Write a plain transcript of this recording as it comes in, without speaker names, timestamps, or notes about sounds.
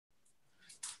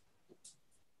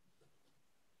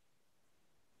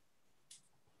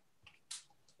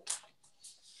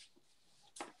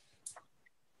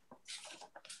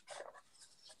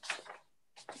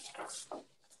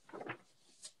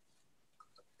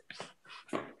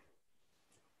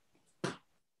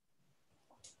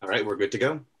right, we're good to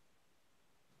go.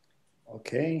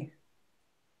 Okay.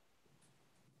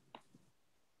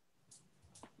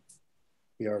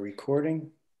 We are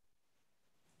recording.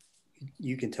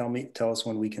 You can tell us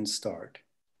when we can start.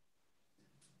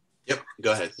 Yep,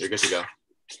 go ahead. You're good to go.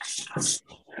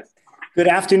 Good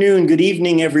afternoon, good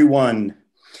evening, everyone.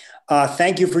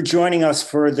 Thank you for joining us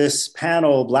for this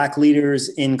panel, Black Leaders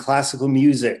in Classical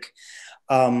Music.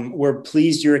 We're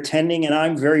pleased you're attending, and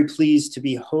I'm very pleased to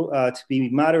be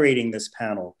moderating this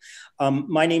panel.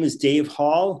 My name is Dave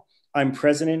Hall. I'm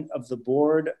president of the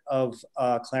board of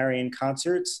Clarion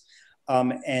Concerts,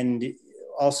 and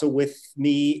also with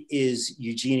me is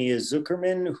Eugenia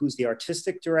Zukerman, who's the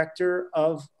artistic director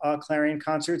of Clarion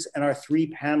Concerts, and our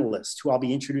three panelists, who I'll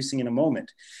be introducing in a moment.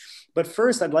 But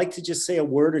first, I'd like to just say a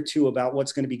word or two about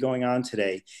what's going to be going on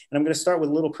today. And I'm going to start with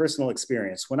a little personal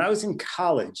experience. When I was in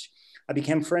college, I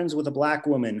became friends with a Black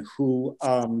woman who,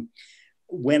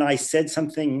 when I said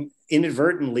something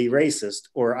inadvertently racist,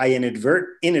 or I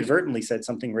inadvertently said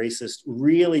something racist,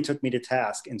 really took me to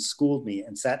task and schooled me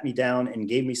and sat me down and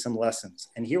gave me some lessons.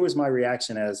 And here was my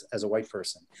reaction as a white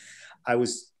person. I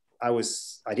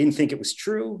didn't think it was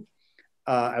true.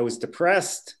 I was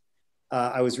depressed.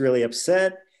 I was really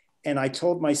upset. And I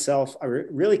told myself, I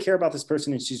really care about this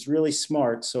person and she's really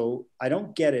smart. So I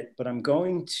don't get it, but I'm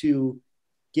going to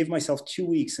give myself 2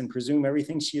 weeks and presume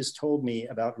everything she has told me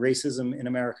about racism in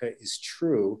America is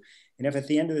true. And if at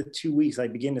the end of the 2 weeks I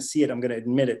begin to see it, I'm going to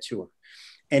admit it to her.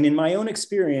 And in my own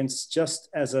experience, just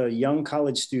as a young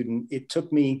college student, it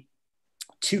took me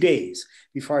 2 days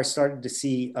before I started to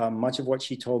see much of what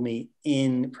she told me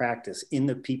in practice, in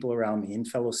the people around me, in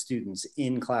fellow students,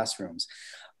 in classrooms.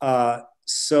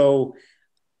 So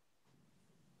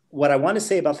what I want to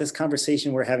say about this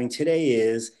conversation we're having today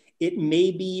is it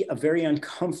may be a very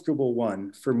uncomfortable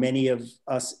one for many of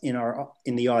us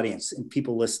in the audience and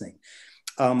people listening.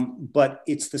 But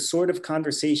it's the sort of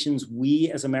conversations we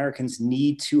as Americans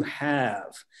need to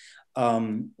have.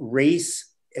 Race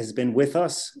has been with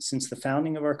us since the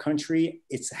founding of our country.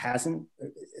 Racism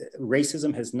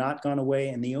has not gone away.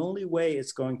 And the only way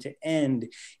it's going to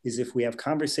end is if we have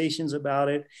conversations about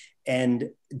it and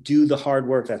do the hard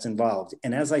work that's involved.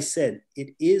 And as I said,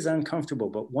 it is uncomfortable,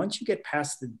 but once you get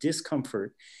past the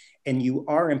discomfort and you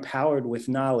are empowered with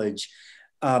knowledge,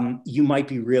 you might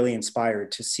be really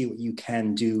inspired to see what you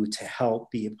can do to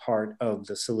help be a part of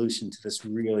the solution to this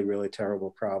really, really terrible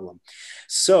problem.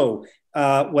 So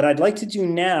what I'd like to do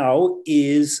now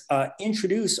is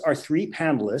introduce our three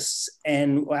panelists.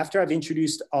 And after I've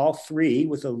introduced all three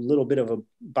with a little bit of a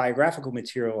biographical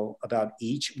material about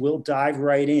each, we'll dive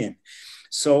right in.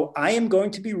 So I am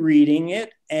going to be reading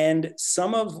it, and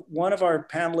one of our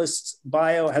panelists'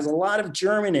 bio has a lot of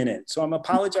German in it. So I'm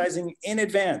apologizing in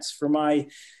advance for my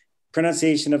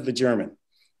pronunciation of the German.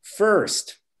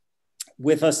 First,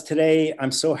 with us today,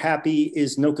 I'm so happy,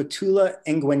 is Nokuthula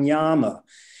Ngwenyama.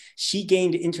 She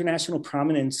gained international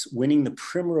prominence winning the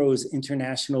Primrose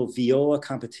International Viola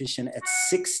competition at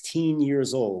 16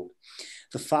 years old.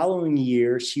 The following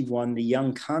year, she won the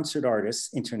Young Concert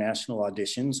Artists International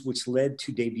auditions, which led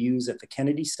to debuts at the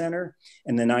Kennedy Center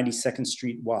and the 92nd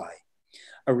Street Y.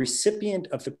 A recipient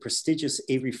of the prestigious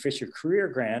Avery Fisher Career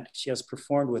Grant, she has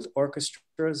performed with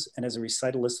orchestras and as a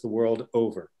recitalist the world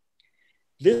over.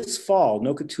 This fall,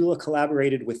 Nokuthula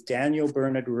collaborated with Daniel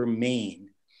Bernard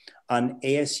Remain on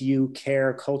ASU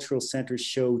Care Cultural Center's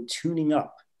show Tuning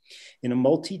Up in a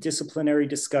multidisciplinary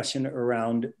discussion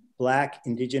around Black,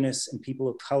 Indigenous, and people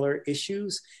of color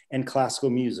issues and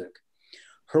classical music.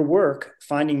 Her work,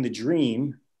 Finding the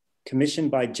Dream,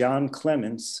 commissioned by John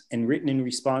Clements and written in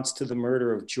response to the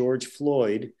murder of George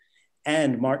Floyd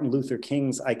and Martin Luther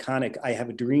King's iconic I Have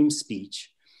a Dream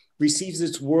speech, receives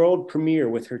its world premiere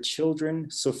with her children,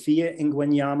 Sophia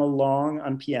Ngwenyama Long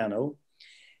on piano,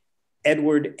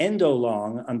 Edward Endo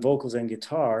Long on vocals and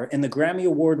guitar, and the Grammy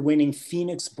Award-winning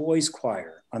Phoenix Boys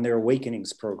Choir on their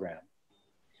Awakenings program.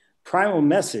 Primal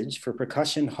Message for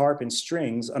percussion, harp, and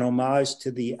strings, an homage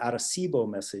to the Arecibo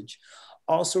message,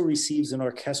 also receives an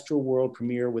orchestral world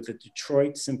premiere with the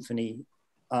Detroit Symphony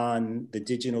on the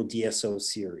digital DSO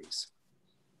series.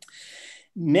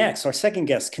 Next, our second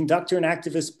guest, conductor and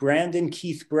activist Brandon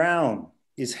Keith Brown,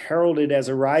 is heralded as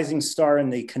a rising star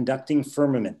in the conducting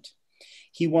firmament.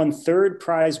 He won third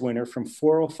prize winner from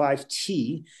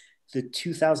 405T, the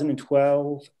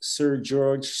 2012 Sir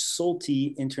George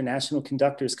Solti International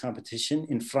Conductors Competition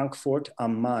in Frankfurt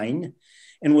am Main,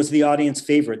 and was the audience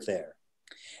favorite there.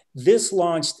 This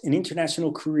launched an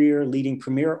international career leading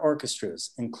premier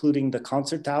orchestras, including the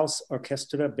Concerthaus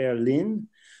Orchestra Berlin,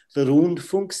 the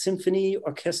Rundfunk Symphony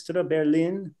Orchestra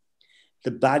Berlin,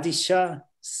 the Badische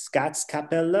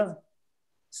Staatskapelle,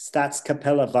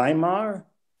 Staatskapelle Weimar,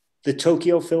 the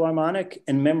Tokyo Philharmonic,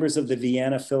 and members of the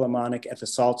Vienna Philharmonic at the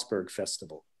Salzburg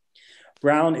Festival.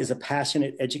 Brown is a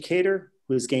passionate educator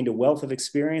who has gained a wealth of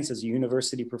experience as a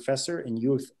university professor and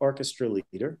youth orchestra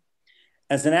leader.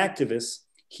 As an activist,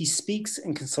 he speaks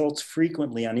and consults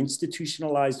frequently on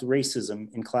institutionalized racism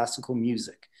in classical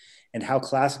music and how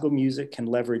classical music can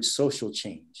leverage social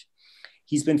change.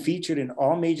 He's been featured in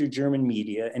all major German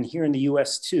media and here in the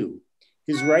US too.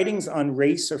 His writings on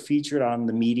race are featured on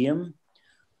The Medium,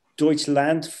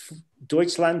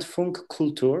 Deutschlandfunk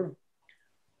Kultur,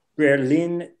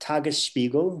 Berlin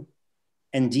Tagesspiegel,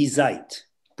 and Die Zeit.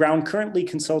 Brown currently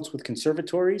consults with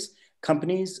conservatories,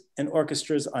 companies, and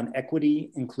orchestras on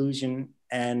equity, inclusion,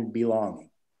 and belonging.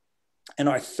 And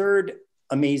our third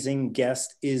amazing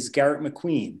guest is Garrett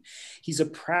McQueen. He's a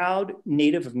proud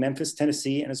native of Memphis,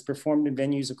 Tennessee, and has performed in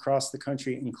venues across the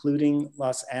country, including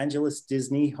Los Angeles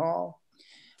Disney Hall,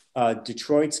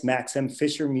 Detroit's Max M.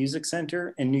 Fisher Music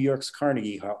Center, and New York's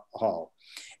Carnegie Hall.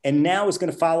 And now is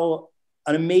going to follow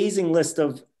an amazing list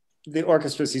of the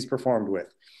orchestras he's performed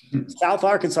with. South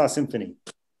Arkansas Symphony,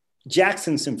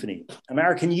 Jackson Symphony,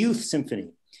 American Youth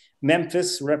Symphony,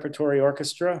 Memphis Repertory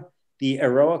Orchestra, the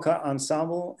Eroica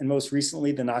Ensemble, and most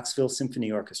recently, the Knoxville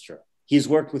Symphony Orchestra. He has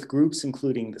worked with groups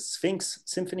including the Sphinx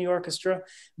Symphony Orchestra,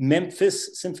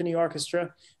 Memphis Symphony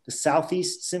Orchestra, the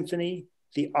Southeast Symphony,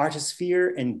 the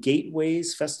Artisphere and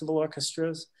Gateways Festival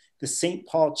Orchestras, the St.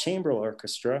 Paul Chamber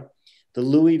Orchestra, the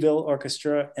Louisville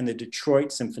Orchestra, and the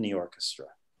Detroit Symphony Orchestra.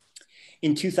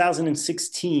 In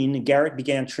 2016, Garrett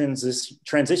began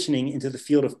transitioning into the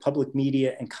field of public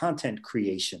media and content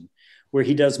creation, where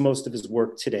he does most of his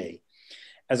work today.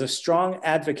 As a strong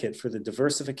advocate for the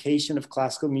diversification of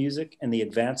classical music and the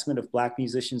advancement of Black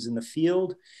musicians in the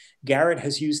field, Garrett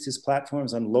has used his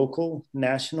platforms on local,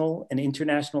 national, and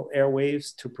international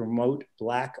airwaves to promote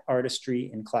Black artistry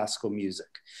in classical music.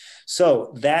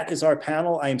 So that is our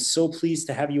panel. I am so pleased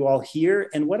to have you all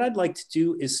here. And what I'd like to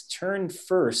do is turn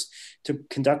first to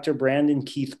conductor Brandon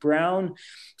Keith Brown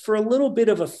for a little bit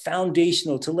of a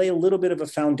foundational, to lay a little bit of a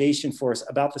foundation for us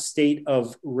about the state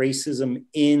of racism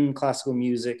in classical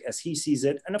music as he sees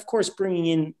it. And of course, bringing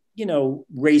in, you know,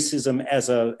 racism as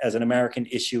an American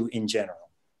issue in general.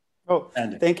 Oh,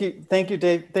 thank you,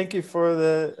 Dave. Thank you for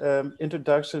the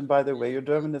introduction. By the way, your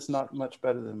German is not much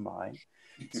better than mine,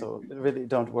 so really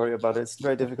don't worry about it. It's a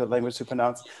very difficult language to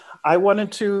pronounce. I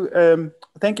wanted to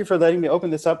thank you for letting me open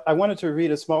this up. I wanted to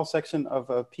read a small section of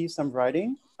a piece I'm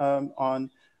writing on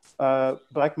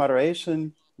Black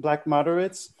moderation, Black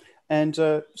moderates, and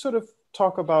sort of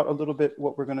talk about a little bit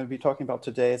what we're going to be talking about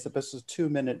today. It's just a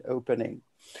 2-minute opening.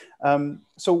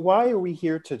 So why are we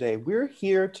here today? We're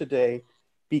here today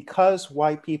because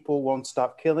white people won't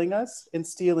stop killing us and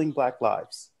stealing Black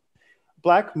lives.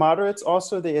 Black moderates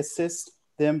also, they assist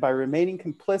them by remaining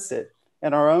complicit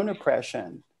in our own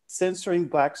oppression, censoring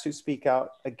Blacks who speak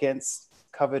out against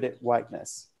coveted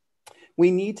whiteness.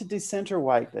 We need to decenter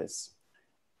whiteness.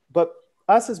 But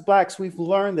us as Blacks, we've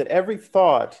learned that every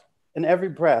thought and every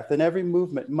breath and every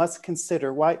movement must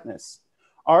consider whiteness.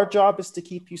 Our job is to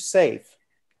keep you safe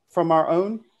from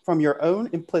your own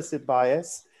implicit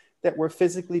bias that we're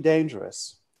physically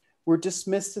dangerous. We're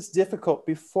dismissed as difficult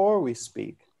before we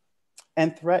speak,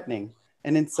 and threatening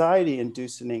and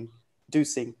anxiety-inducing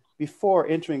before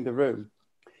entering the room.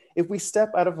 If we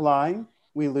step out of line,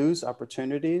 we lose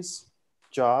opportunities,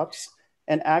 jobs,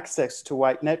 and access to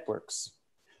white networks.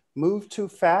 Move too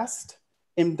fast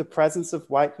in the presence of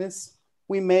whiteness,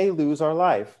 we may lose our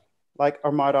life, like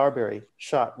Ahmaud Arbery,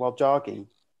 shot while jogging.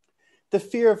 The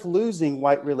fear of losing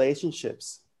white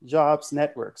relationships, jobs,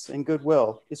 networks, and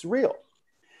goodwill is real.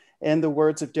 In the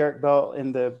words of Derek Bell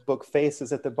in the book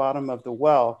Faces at the Bottom of the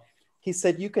Well, he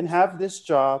said, you can have this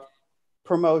job,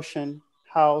 promotion,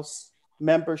 house,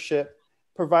 membership,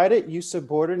 provided you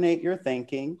subordinate your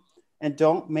thinking and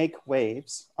don't make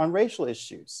waves on racial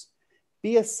issues.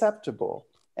 Be acceptable,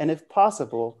 and if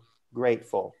possible,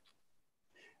 grateful.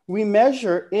 We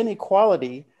measure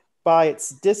inequality by its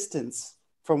distance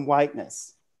from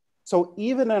whiteness. So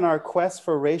even in our quest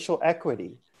for racial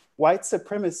equity, white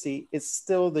supremacy is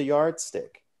still the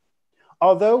yardstick.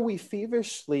 Although we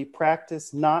feverishly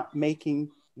practice not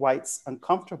making whites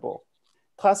uncomfortable,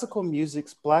 classical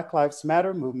music's Black Lives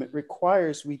Matter movement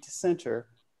requires we decenter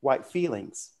white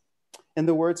feelings. In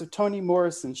the words of Toni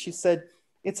Morrison, she said,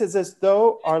 it's as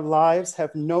though our lives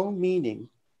have no meaning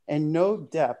and no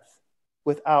depth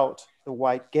without the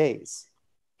white gaze.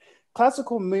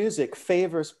 Classical music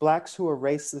favors Blacks who are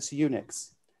raceless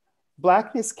eunuchs.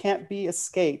 Blackness can't be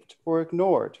escaped or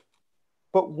ignored.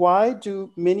 But why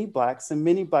do many Blacks and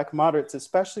many Black moderates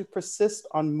especially persist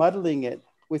on muddling it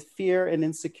with fear and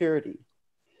insecurity.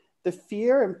 The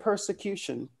fear and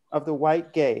persecution of the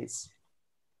white gaze.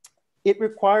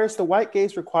 The white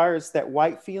gaze requires that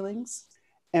white feelings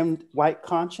and white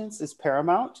conscience is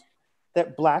paramount,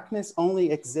 that Blackness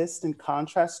only exists in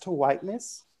contrast to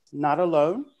whiteness, not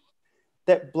alone,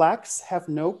 that Blacks have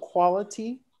no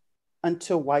quality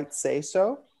until whites say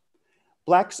so.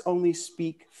 Blacks only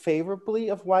speak favorably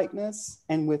of whiteness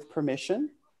and with permission.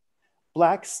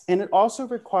 And it also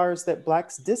requires that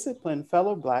Blacks discipline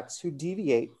fellow Blacks who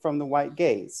deviate from the white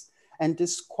gaze and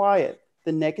disquiet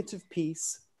the negative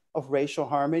peace of racial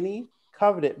harmony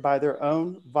coveted by their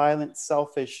own violent,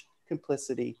 selfish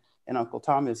complicity in Uncle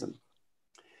Tomism.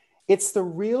 It's the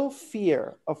real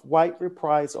fear of white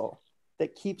reprisal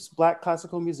that keeps Black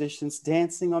classical musicians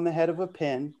dancing on the head of a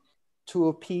pin to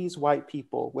appease white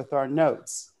people with our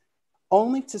notes,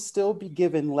 only to still be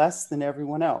given less than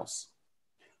everyone else.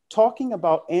 Talking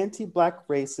about anti-Black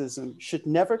racism should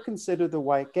never consider the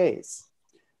white gaze.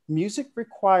 Music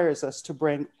requires us to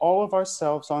bring all of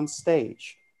ourselves on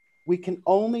stage. We can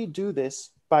only do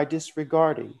this by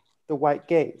disregarding the white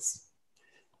gaze.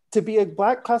 To be a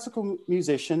Black classical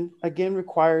musician, again,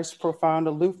 requires profound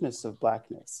aloofness of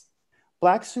Blackness.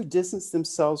 Blacks who distance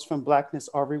themselves from Blackness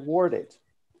are rewarded.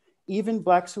 Even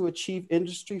Blacks who achieve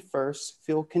industry first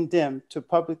feel condemned to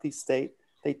publicly state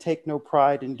they take no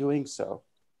pride in doing so.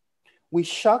 We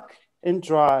shuck and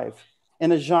drive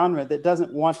in a genre that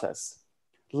doesn't want us,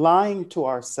 lying to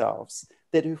ourselves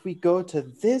that if we go to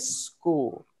this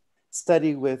school,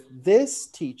 study with this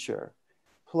teacher,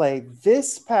 play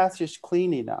this passage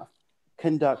clean enough,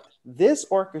 conduct this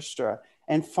orchestra,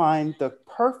 and find the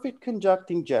perfect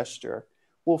conducting gesture,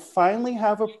 we'll finally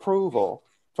have approval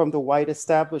from the white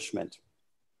establishment.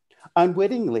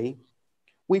 Unwittingly,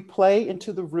 we play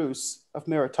into the ruse of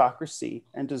meritocracy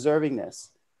and deservingness,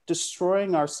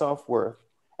 destroying our self-worth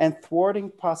and thwarting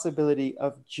possibility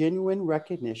of genuine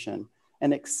recognition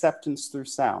and acceptance through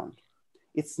sound.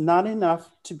 It's not enough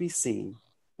to be seen,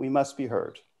 we must be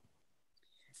heard.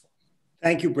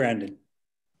 Thank you, Brandon.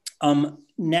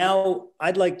 Now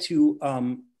I'd like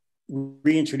to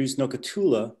reintroduce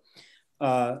Nokuthula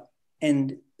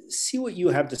and see what you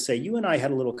have to say. You and I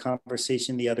had a little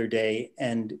conversation the other day,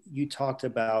 and you talked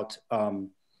about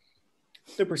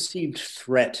the perceived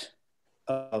threat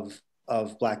of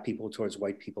Black people towards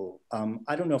white people.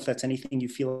 I don't know if that's anything you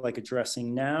feel like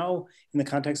addressing now in the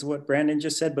context of what Brandon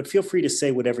just said, but feel free to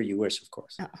say whatever you wish, of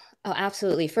course. Oh,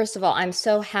 absolutely. First of all, I'm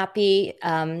so happy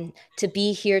to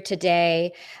be here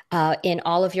today in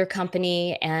all of your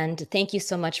company. And thank you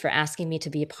so much for asking me to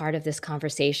be a part of this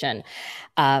conversation.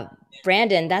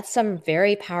 Brandon, that's some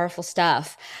very powerful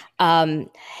stuff. When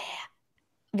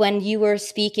you were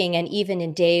speaking, and even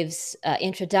in Dave's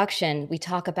introduction, we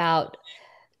talk about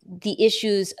the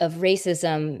issues of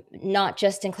racism, not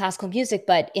just in classical music,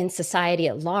 but in society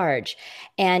at large.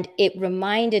 And it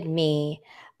reminded me,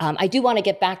 I do want to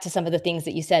get back to some of the things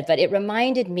that you said, but it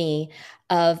reminded me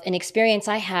of an experience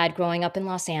I had growing up in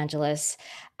Los Angeles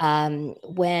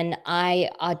when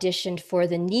I auditioned for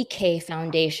the Nikkei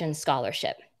Foundation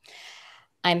Scholarship.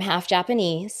 I'm half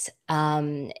Japanese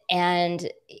and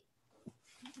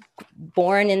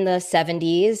born in the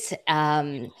 70s.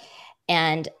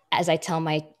 And as I tell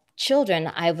my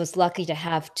children, I was lucky to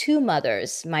have two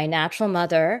mothers, my natural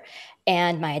mother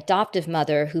and my adoptive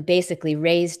mother, who basically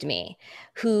raised me,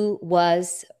 who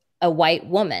was a white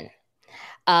woman.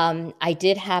 I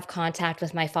did have contact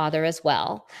with my father as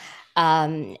well.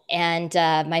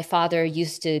 My father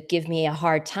used to give me a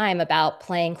hard time about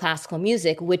playing classical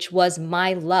music, which was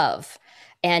my love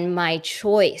and my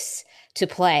choice to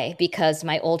play, because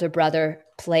my older brother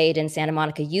played in Santa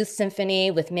Monica Youth Symphony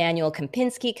with Manuel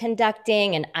Kempinski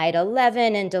conducting, and Ida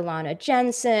Levin and Delana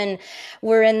Jensen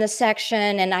were in the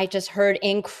section. And I just heard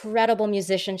incredible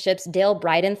musicianships. Dale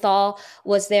Bridenthal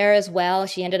was there as well.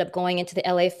 She ended up going into the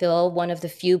LA Phil, one of the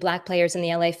few Black players in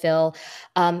the LA Phil.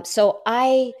 So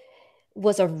I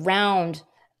was around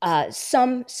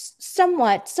some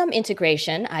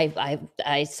integration.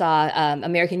 I saw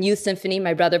American Youth Symphony.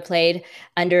 My brother played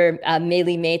under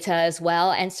Meili Mehta as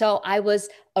well. And so I was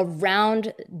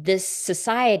around this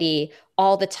society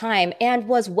all the time and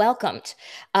was welcomed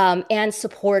and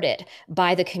supported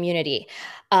by the community.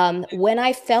 When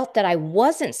I felt that I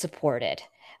wasn't supported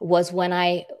was when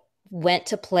I went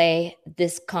to play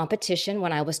this competition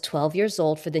when I was 12 years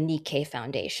old for the Nikkei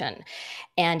Foundation.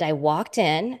 And I walked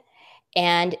in,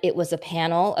 and it was a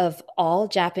panel of all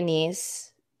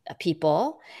Japanese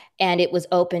people, and it was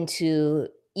open to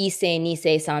Issei,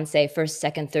 Nisei, Sansei, first,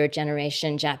 second, third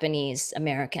generation Japanese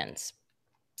Americans.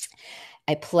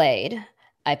 I played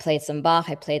some Bach,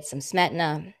 I played some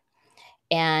Smetana,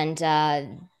 and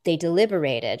they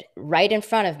deliberated right in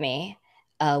front of me.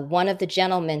 One of the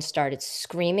gentlemen started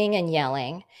screaming and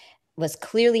yelling, was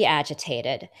clearly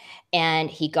agitated,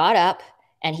 and he got up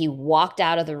and he walked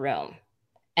out of the room.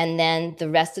 And then the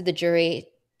rest of the jury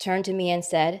turned to me and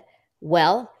said,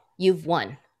 "Well, you've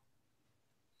won."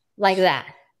 Like that.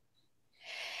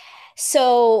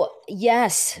 So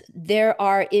yes, there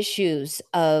are issues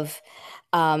of,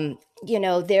 I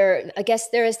guess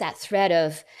there is that threat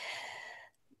of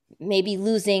maybe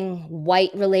losing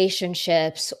white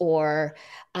relationships, or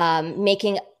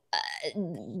making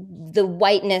the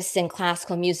whiteness in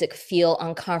classical music feel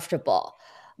uncomfortable.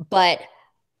 But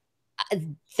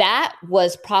that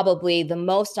was probably the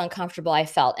most uncomfortable I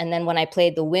felt. And then when I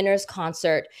played the winner's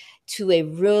concert to a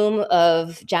room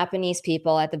of Japanese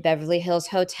people at the Beverly Hills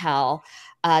Hotel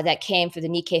that came for the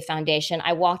Nikkei Foundation,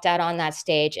 I walked out on that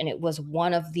stage, and it was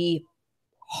one of the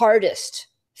hardest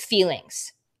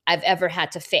feelings I've ever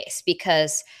had to face,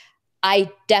 because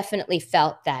I definitely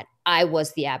felt that I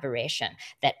was the aberration,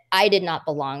 that I did not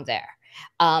belong there.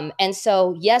 And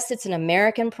so, yes, it's an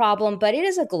American problem, but it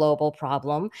is a global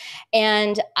problem.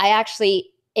 And I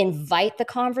actually invite the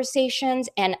conversations,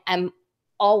 and I'm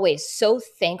always so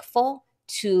thankful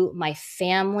to my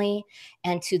family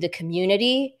and to the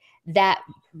community that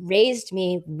raised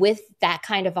me with that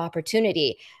kind of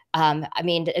opportunity. I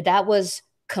mean, that was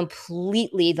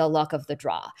completely the luck of the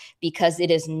draw, because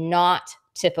it is not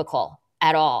typical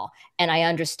at all. And I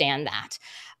understand that.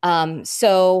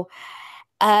 So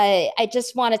I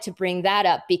just wanted to bring that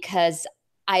up, because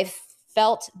I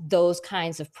felt those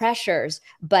kinds of pressures,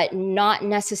 but not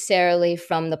necessarily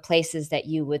from the places that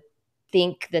you would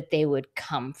think that they would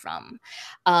come from.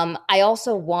 I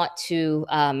also want to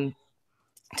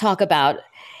talk about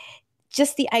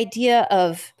just the idea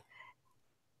of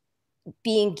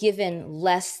being given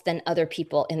less than other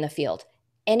people in the field.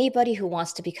 Anybody who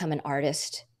wants to become an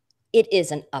artist, it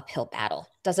is an uphill battle.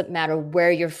 Doesn't matter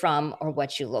where you're from or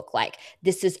what you look like.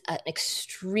 This is an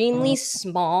extremely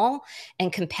small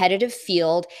and competitive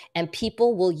field, and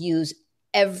people will use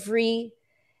every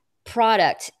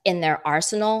product in their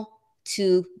arsenal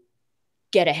to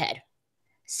get ahead.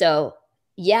 So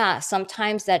yeah,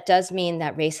 sometimes that does mean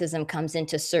that racism comes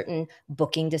into certain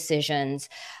booking decisions.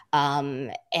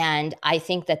 And I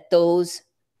think that those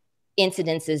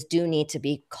incidences do need to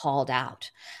be called out,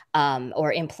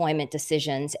 or employment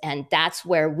decisions. And that's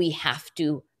where we have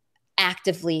to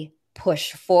actively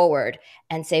push forward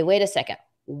and say, wait a second,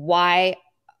 why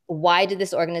did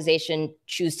this organization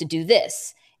choose to do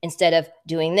this instead of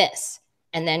doing this?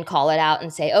 And then call it out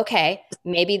and say, okay,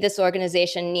 maybe this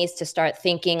organization needs to start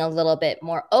thinking a little bit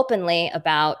more openly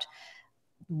about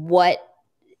what,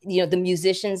 the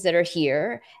musicians that are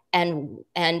here, and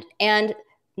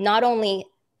not only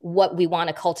what we want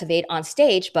to cultivate on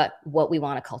stage, but what we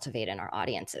want to cultivate in our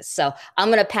audiences. So I'm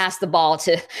going to pass the ball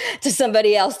to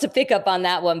somebody else to pick up on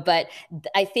that one. But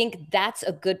I think that's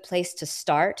a good place to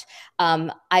start.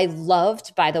 I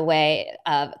loved, by the way,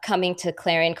 coming to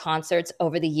Clarion concerts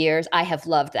over the years. I have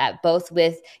loved that, both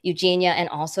with Eugenia and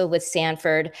also with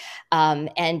Sanford,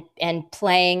 and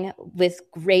playing with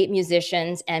great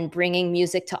musicians and bringing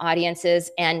music to audiences.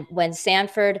 And when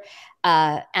Sanford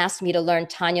asked me to learn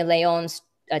Tanya Leon's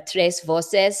Tres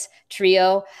Voces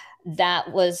trio,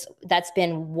 that's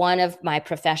been one of my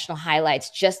professional highlights,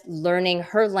 just learning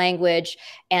her language.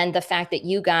 And the fact that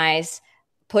you guys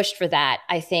pushed for that,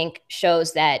 I think,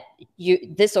 shows that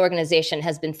this organization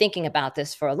has been thinking about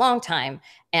this for a long time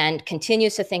and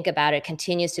continues to think about it,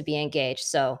 continues to be engaged.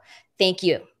 So thank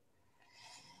you.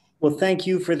 Well, thank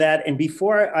you for that. And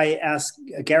before I ask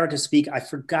Garrett to speak, I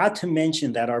forgot to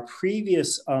mention that our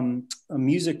previous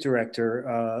music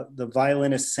director, the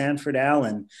violinist Sanford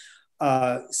Allen,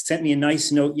 sent me a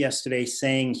nice note yesterday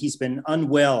saying he's been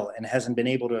unwell and hasn't been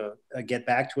able to get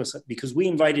back to us, because we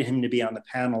invited him to be on the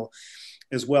panel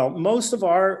as well. Most of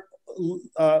our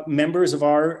members of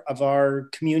our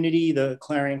community, the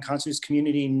Clarion Concerts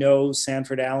community, know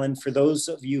Sanford Allen. For those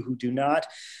of you who do not,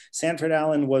 Sanford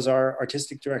Allen was our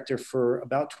artistic director for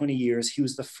about 20 years. He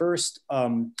was the first,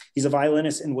 he's a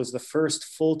violinist and was the first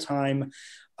full-time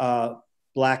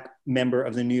Black member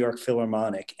of the New York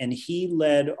Philharmonic. And he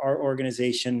led our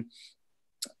organization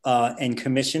and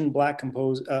commissioned Black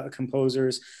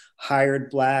composers, hired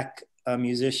Black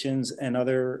musicians and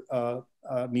other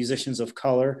musicians of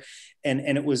color.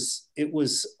 And it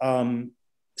was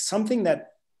something that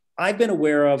I've been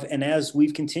aware of. And as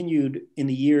we've continued in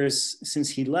the years since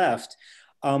he left,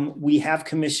 we have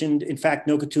commissioned, in fact,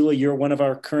 Nokuthula, you're one of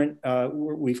our current,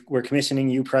 we're commissioning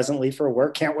you presently for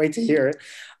work. Can't wait to hear it.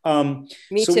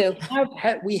 Me too.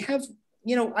 We have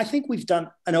I think we've done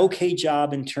an okay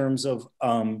job in terms of,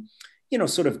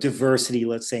 sort of diversity,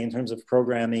 let's say, in terms of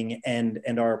programming and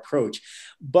our approach.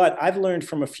 But I've learned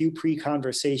from a few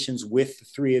pre-conversations with the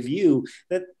three of you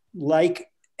that, like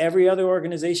every other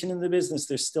organization in the business,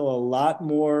 there's still a lot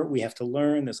more we have to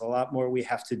learn. There's a lot more we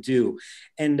have to do.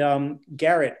 And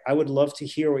Garrett, I would love to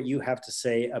hear what you have to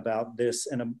say about this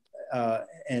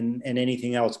and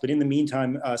anything else. But in the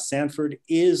meantime, Sanford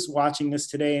is watching this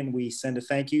today, and we send a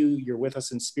thank you. You're with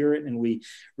us in spirit, and we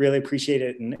really appreciate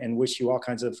it and wish you all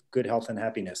kinds of good health and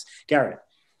happiness. Garrett.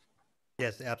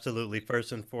 Yes, absolutely.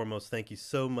 First and foremost, thank you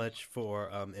so much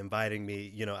for inviting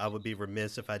me. I would be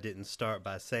remiss if I didn't start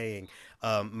by saying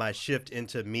my shift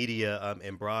into media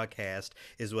and broadcast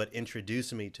is what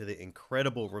introduced me to the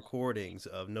incredible recordings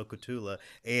of Nokuthula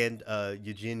and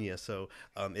Eugenia. So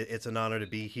it's an honor to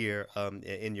be here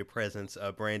in your presence.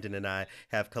 Brandon and I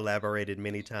have collaborated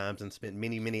many times and spent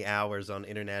many, many hours on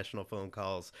international phone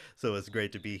calls. So it's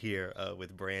great to be here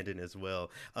with Brandon as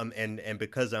well. And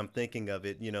because I'm thinking of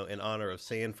it, in honor of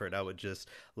Sanford, I would just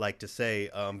like to say,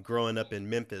 growing up in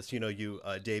Memphis,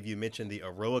 Dave, you mentioned the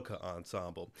Eroica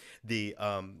Ensemble, the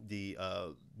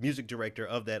music director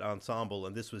of that ensemble,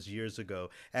 and this was years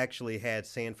ago, actually had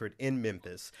Sanford in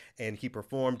Memphis, and he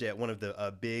performed at one of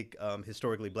the big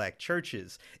historically black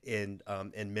churches in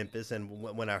Memphis. And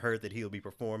when I heard that he would be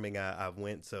performing, I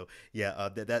went. So yeah,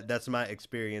 that's my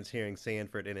experience hearing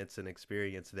Sanford, and it's an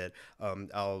experience that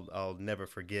I'll never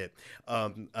forget.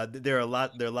 There are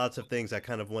lots of things I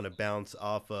kind of want to bounce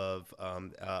off of,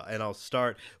 and I'll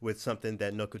start with something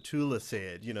that Nokuthula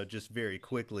said, just very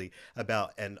quickly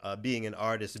about being an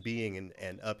artist, being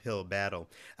an uphill battle.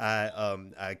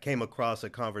 I came across a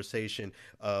conversation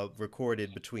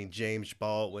recorded between James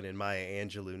Baldwin and Maya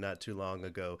Angelou not too long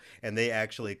ago, and they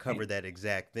actually covered that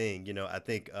exact thing. I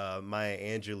think Maya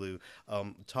Angelou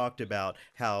talked about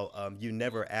how you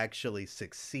never actually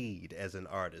succeed as an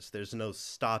artist. There's no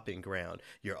stopping ground.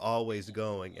 You're always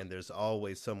going, and there's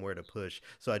always somewhere to push.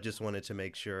 So I just wanted to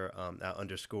make sure I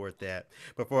underscored that.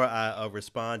 Before I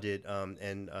responded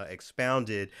and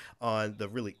expounded on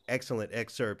the really excellent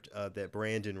excerpt that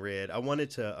Brandon read, I wanted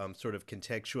to sort of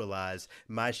contextualize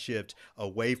my shift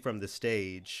away from the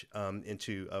stage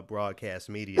into broadcast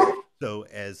media. So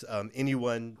as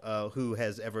anyone who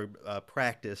has ever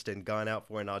practiced and gone out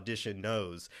for an audition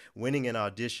knows, winning an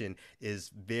audition is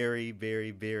very,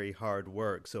 very, very hard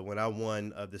work. So when I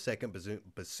won the second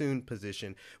bassoon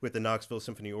position with the Knoxville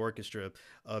Symphony Orchestra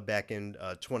back in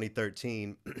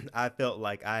 2013, I felt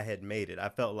like I had made it. I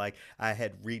felt like I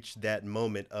had reached that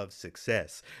moment of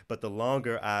success. But the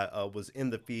longer I was in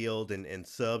the field and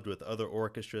subbed with other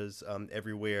orchestras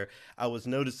everywhere, I was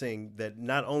noticing that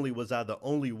not only was I the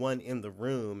only one in the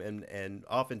room and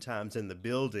oftentimes in the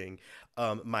building,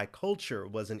 my culture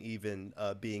wasn't even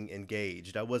being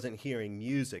engaged. I wasn't hearing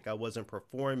music. I wasn't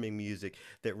performing music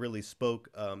that really spoke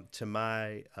to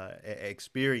my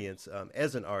experience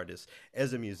as an artist,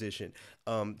 as a musician.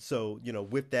 So,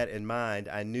 with that in mind,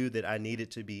 I knew that I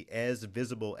needed to be as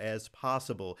visible as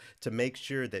possible to make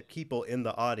sure that people in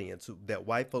the audience, that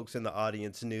white folks in the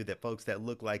audience knew that folks that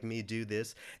look like me do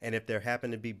this. And if there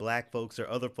happened to be black folks or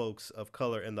other folks of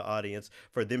color in the audience,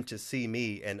 for them to see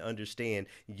me and understand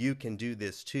you can do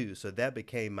this too. So that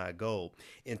became my goal.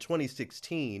 In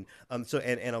 2016,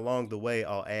 and along the way,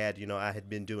 I'll add, I had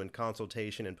been doing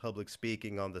consultation and public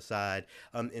speaking on the side.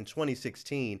 In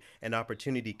 2016, an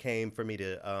opportunity came for me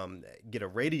to get a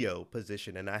radio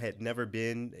position, and I had never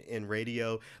been in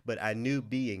radio, but I knew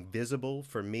being visible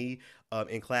for me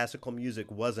in classical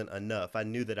music wasn't enough. I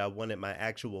knew that I wanted my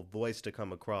actual voice to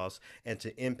come across and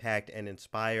to impact and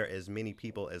inspire as many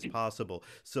people as possible.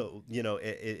 So,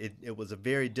 it was a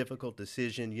very difficult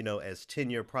decision, as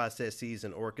tenure processes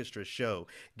and orchestras show.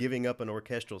 Giving up an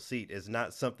orchestral seat is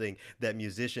not something that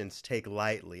musicians take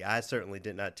lightly. I certainly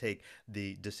did not take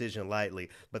the decision lightly,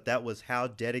 but that was how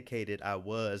dedicated I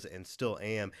was and still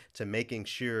am to making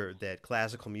sure that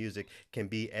classical music can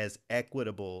be as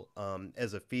equitable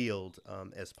as a field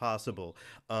as possible.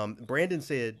 Brandon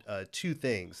said two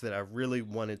things that I really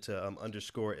wanted to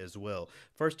underscore as well.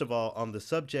 First of all, on the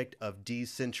subject of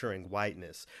decentering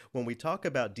whiteness, when we talk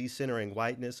about decentering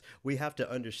whiteness, we have to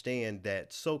understand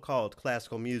that so-called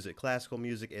classical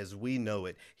music as we know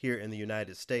it here in the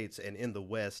United States and in the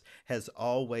West, has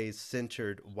always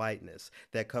centered whiteness.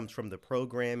 That comes from the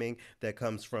programming, that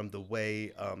comes from the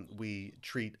way we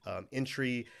treat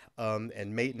entry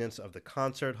and maintenance of the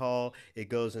concert hall. It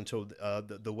goes into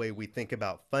the way we think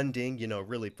about funding, you know,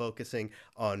 really focusing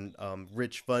on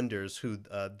rich funders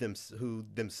who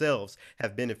themselves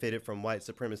have benefited from white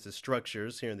supremacist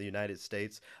structures here in the United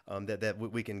States. That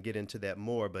we can get into that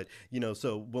more, but you know,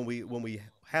 so when we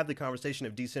have the conversation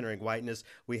of decentering whiteness,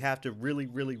 we have to really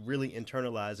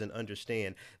internalize and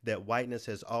understand that whiteness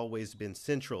has always been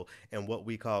central in what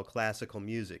we call classical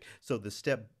music. So the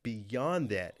step beyond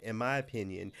that, in my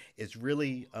opinion, is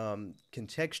really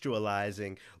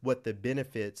contextualizing what the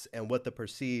benefits and what the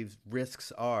perceived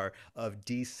risks are of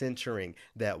decentering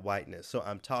that whiteness. So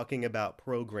I'm talking about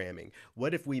programming.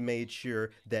 What if we made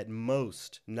sure that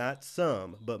most, not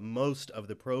some, but most of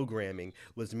the programming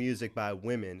was music by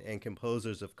women and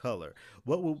composers of color?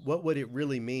 What would it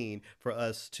really mean for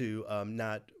us to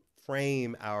not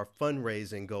frame our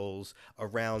fundraising goals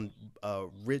around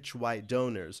rich white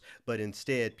donors, but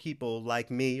instead people like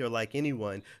me or like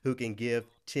anyone who can give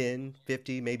 10,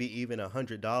 50, maybe even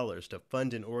 $100 to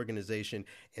fund an organization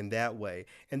in that way.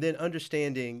 And then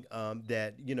understanding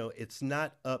that, you know, it's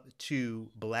not up to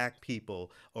Black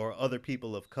people or other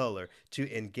people of color to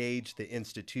engage the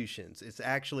institutions. It's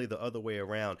actually the other way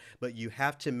around, but you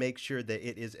have to make sure that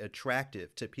it is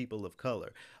attractive to people of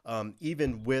color.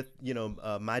 Even with, you know,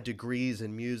 my degrees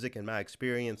in music and my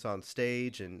experience on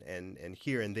stage and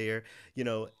here and there, you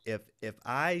know, if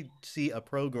I see a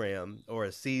program or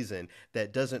a season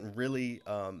that doesn't really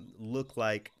look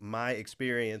like my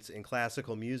experience in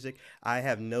classical music, I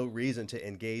have no reason to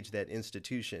engage that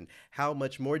institution. How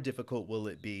much more difficult will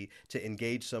it be to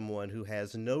engage someone who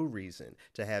has no reason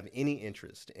to have any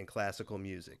interest in classical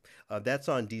music? That's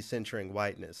on decentering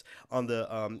whiteness. On the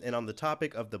and on the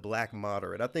topic of the Black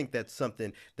moderate, I think that's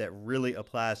something that really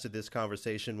applies to this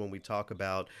conversation when we talk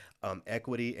about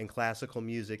equity in classical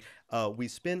music. We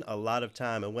spend a lot of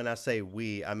time, and when I say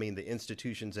we, I mean the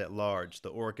institutions at large, the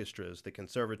orchestras, the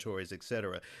conservatories,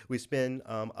 etc. We spend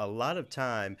a lot of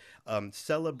time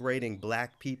celebrating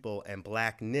Black people and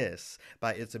Blackness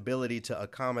by its ability to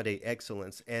accommodate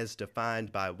excellence as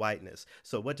defined by whiteness.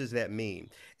 So what does that mean?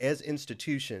 As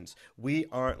institutions, we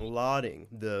aren't lauding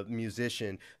the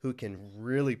musician who can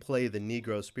really play the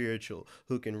Negro spiritual,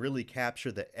 who can really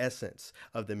capture the essence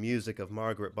of the music of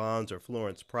Margaret Bonds or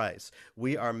Florence Price.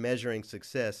 We are measuring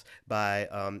success by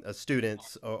a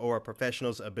student's or a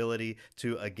professional's ability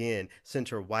to, again,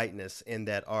 center whiteness in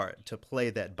that art, to play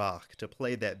that Bach, to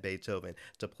play that Beethoven,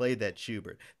 to play that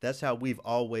Schubert. That's how we've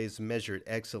always measured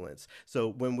excellence.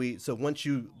 So once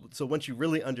you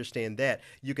really understand that,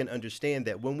 you can understand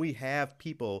that when we have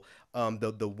people,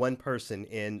 the one person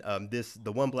in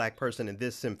the one Black person in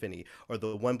this symphony, or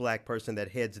the one Black person that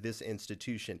heads this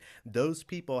institution, those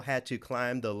people had to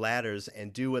climb the ladders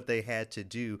and do what they had to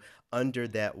do under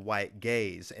that white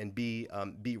gaze and be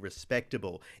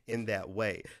respectable in that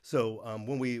way. So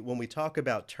when we talk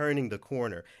about turning the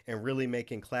corner and really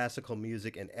making classical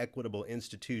music an equitable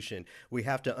institution, we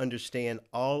have to understand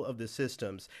all of the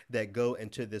systems that go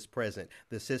into this present,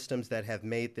 the systems that have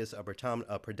made this a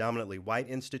predominantly white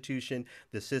institution,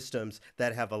 the systems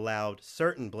that have allowed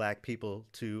certain Black people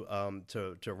to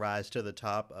rise to the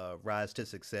top, rise to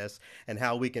success, and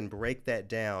how we can break that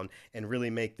down and really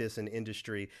make this an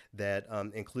industry that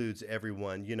includes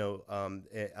everyone. You know,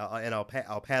 and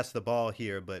I'll pass the ball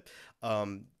here, but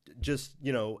just,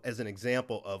 you know, as an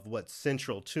example of what's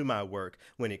central to my work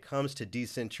when it comes to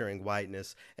decentering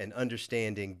whiteness and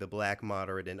understanding the Black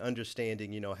moderate and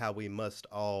understanding, you know, how we must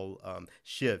all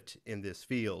shift in this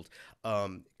field,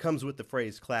 comes with the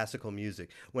phrase classical music.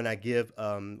 When I give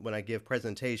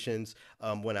presentations,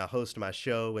 when I host my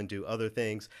show and do other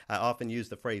things, I often use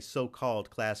the phrase so-called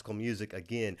classical music,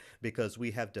 again, because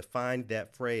we have defined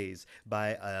that phrase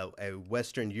by a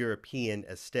Western European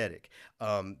aesthetic.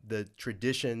 The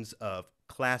traditions of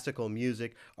classical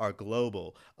music are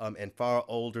global and far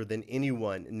older than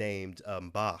anyone named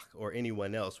Bach or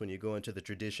anyone else when you go into the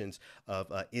traditions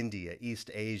of India, East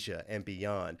Asia, and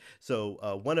beyond.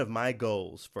 So one of my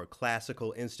goals for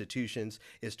classical institutions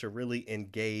is to really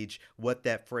engage what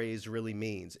that phrase really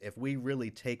means. If we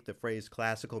really take the phrase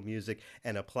classical music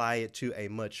and apply it to a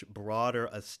much broader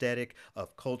aesthetic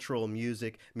of cultural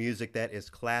music, music that is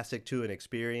classic to an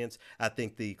experience, I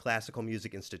think the classical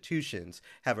music institutions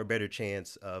have a better chance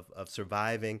of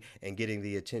surviving and getting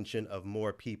the attention of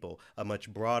more people, a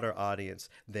much broader audience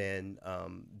than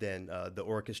the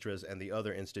orchestras and the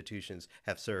other institutions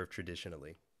have served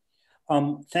traditionally.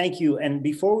 Thank you. And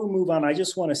before we move on, I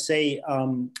just want to say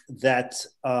that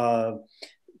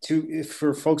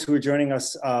for folks who are joining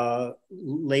us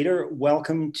later,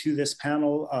 welcome to this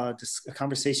panel, a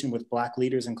conversation with Black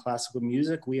leaders in classical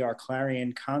music. We are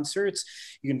Clarion Concerts.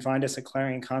 You can find us at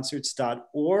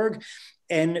clarionconcerts.org.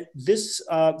 And this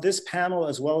panel,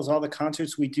 as well as all the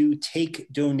concerts we do,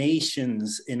 take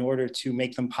donations in order to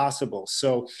make them possible.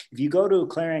 So if you go to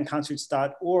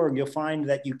clarionconcerts.org, you'll find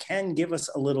that you can give us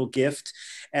a little gift.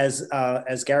 As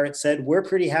Garrett said, we're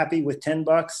pretty happy with $10,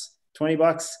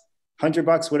 $20,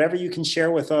 $100, whatever you can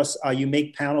share with us. You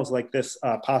make panels like this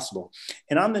possible.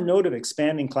 And on the note of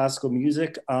expanding classical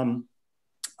music,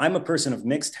 I'm a person of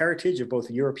mixed heritage, of both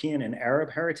European and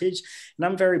Arab heritage, and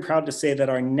I'm very proud to say that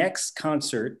our next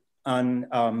concert in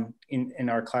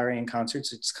our Clarion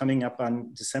Concerts, it's coming up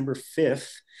on December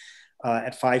 5th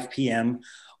at 5 p.m.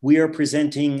 We are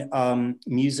presenting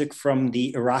music from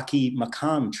the Iraqi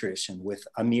maqam tradition with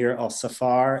Amir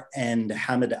al-Safar and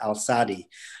Hamid al-Sadi.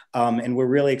 And we're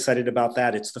really excited about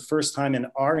that. It's the first time in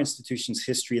our institution's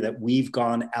history that we've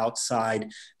gone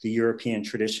outside the European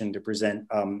tradition to present,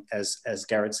 as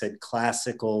Garrett said,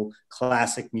 classic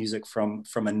music from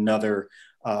another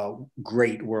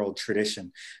great world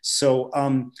tradition.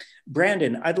 So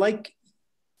Brandon, I'd like,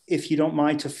 if you don't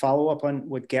mind, to follow up on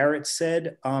what Garrett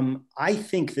said. I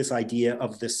think this idea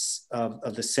of this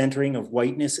of the centering of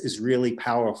whiteness is really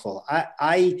powerful.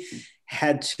 I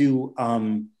had to.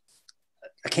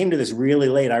 I came to this really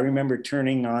late. I remember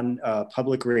turning on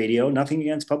public radio. Nothing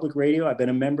against public radio. I've been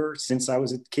a member since I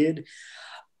was a kid.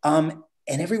 And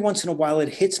every once in a while, it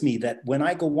hits me that when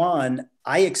I go on,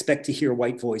 I expect to hear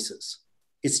white voices.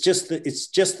 It's just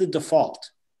the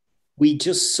default. We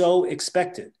just so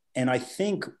expect it. And I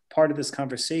think part of this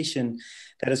conversation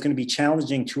that is going to be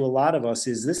challenging to a lot of us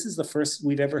is this is the first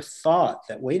we've ever thought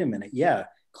that, wait a minute, yeah,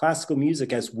 classical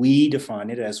music as we define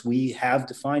it, as we have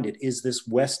defined it, is this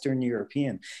Western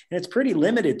European. And it's pretty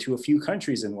limited to a few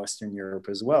countries in Western Europe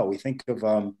as well. We think of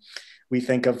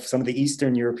some of the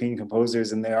Eastern European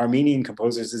composers and the Armenian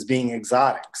composers as being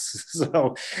exotics.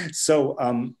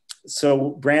 So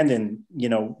Brandon,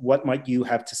 what might you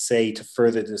have to say to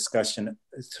further discussion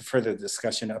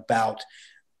about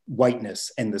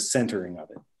whiteness and the centering of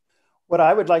it? What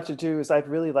I would like to do is I'd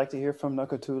really like to hear from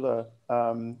Nokuthula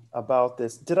about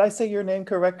this. Did I say your name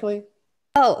correctly?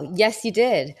 Oh, yes, you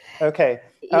did. Okay.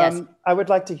 Yes. I would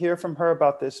like to hear from her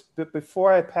about this. But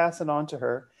before I pass it on to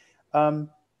her,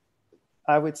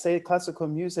 I would say classical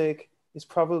music is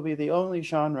probably the only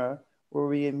genre where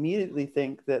we immediately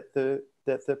think that the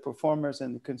performers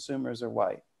and the consumers are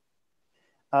white.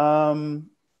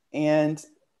 And,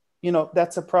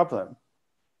 that's a problem.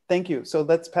 Thank you. So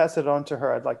let's pass it on to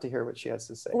her. I'd like to hear what she has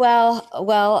to say. Well,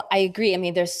 I agree. I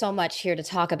mean, there's so much here to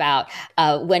talk about.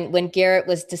 When Garrett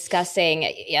was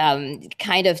discussing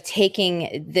kind of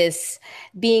taking this,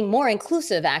 being more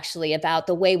inclusive, actually, about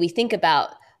the way we think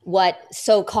about what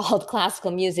so-called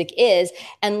classical music is,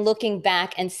 and looking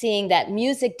back and seeing that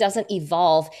music doesn't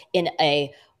evolve in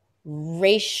a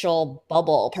racial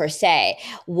bubble per se.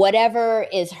 Whatever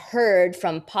is heard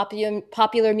from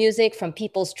popular music, from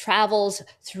people's travels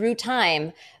through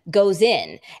time, goes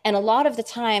in. And a lot of the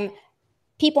time,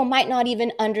 people might not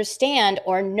even understand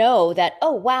or know that,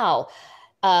 oh, wow,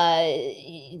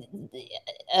 I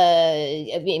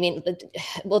mean,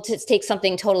 we'll just take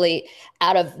something totally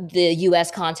out of the US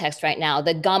context right now,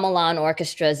 the gamelan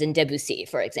orchestras in Debussy,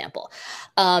 for example.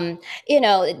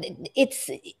 It's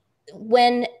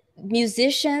when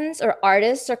musicians or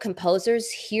artists or composers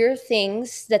hear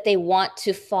things that they want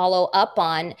to follow up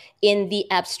on in the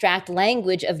abstract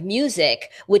language of music,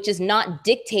 which is not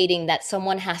dictating that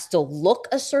someone has to look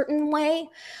a certain way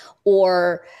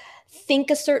or think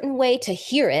a certain way to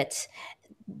hear it.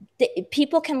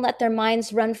 People can let their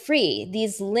minds run free.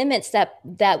 These limits that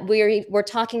we're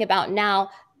talking about now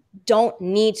don't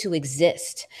need to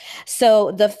exist.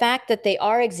 So the fact that they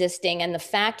are existing, and the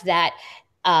fact that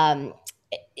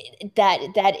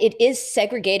that it is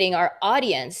segregating our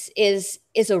audience is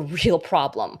a real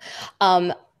problem.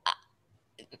 I'll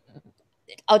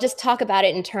just talk about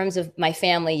it in terms of my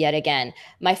family yet again.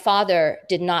 My father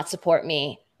did not support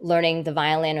me learning the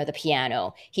violin or the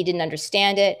piano. He didn't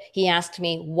understand it. He asked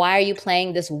me, why are you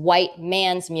playing this white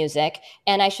man's music?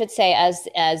 And I should say, as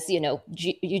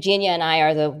Eugenia and I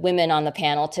are the women on the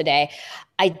panel today,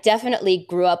 I definitely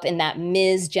grew up in that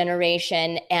Ms.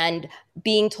 generation and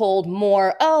being told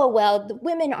more, oh, well, the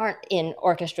women aren't in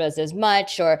orchestras as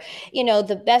much, or,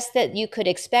 the best that you could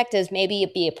expect is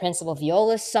maybe be a principal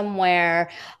violist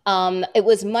somewhere. It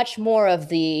was much more of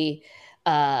the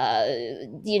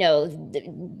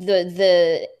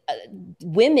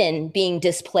women being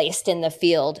displaced in the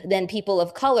field than people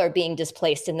of color being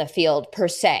displaced in the field per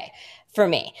se, for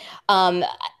me.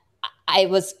 I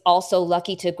was also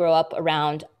lucky to grow up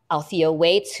around Althea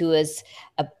Waits, who is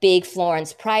a big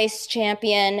Florence Price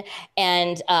champion.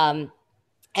 And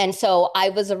so I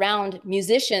was around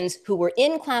musicians who were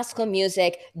in classical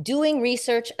music, doing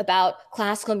research about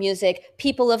classical music,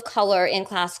 people of color in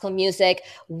classical music,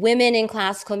 women in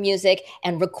classical music,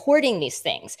 and recording these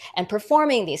things and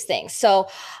performing these things. So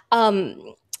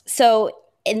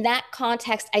in that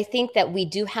context, I think that we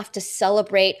do have to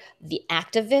celebrate the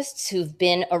activists who've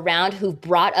been around, who've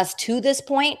brought us to this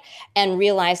point, and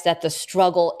realize that the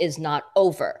struggle is not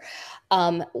over.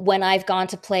 When I've gone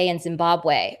to play in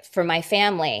Zimbabwe for my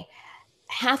family,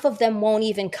 half of them won't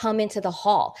even come into the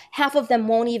hall. Half of them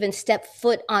won't even step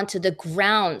foot onto the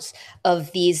grounds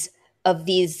of these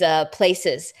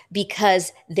places,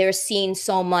 because they're seen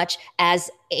so much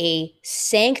as a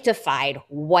sanctified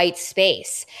white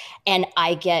space. And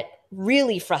I get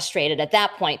really frustrated at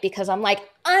that point, because I'm like,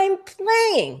 I'm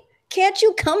playing. Can't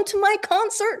you come to my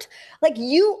concert? Like,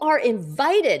 you are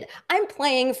invited. I'm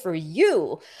playing for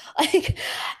you. Like,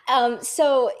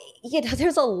 so,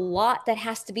 there's a lot that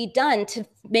has to be done to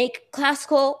make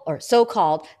classical, or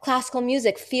so-called classical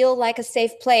music, feel like a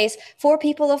safe place for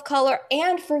people of color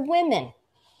and for women.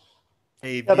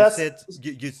 Dave, Yeah,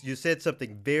 you said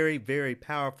something very, very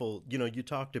powerful. You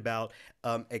talked about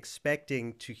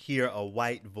expecting to hear a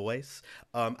white voice.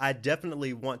 I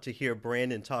definitely want to hear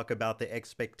Brandon talk about the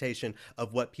expectation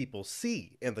of what people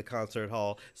see in the concert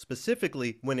hall,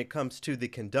 specifically when it comes to the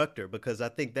conductor, because I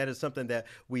think that is something that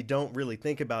we don't really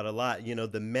think about a lot.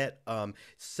 The Met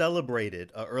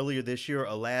celebrated earlier this year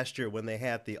or last year when they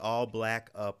had the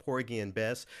all-black Porgy and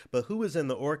Bess, but who was in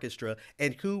the orchestra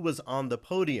and who was on the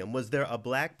podium? Was there a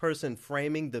black person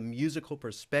framing the musical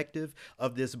perspective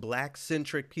of this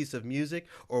black-centric piece of music,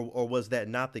 or was that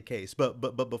not the case? But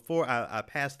before I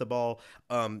pass the ball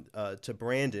to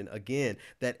Brandon again,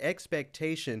 that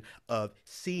expectation of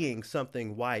seeing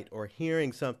something white or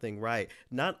hearing something right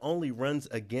not only runs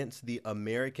against the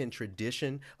American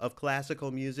tradition of classical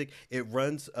music, it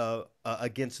runs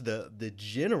against the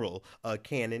general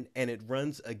canon, and it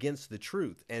runs against the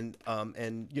truth. And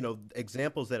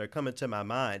examples that are coming to my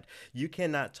mind: you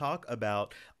cannot talk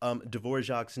about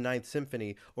Dvorak's Ninth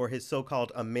Symphony or his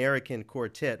so-called American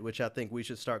Quartet, which I think we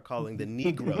should start calling the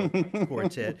Negro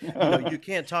Quartet. You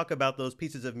can't talk about those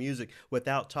pieces of music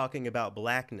without talking about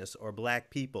blackness or black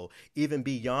people, even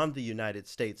beyond the United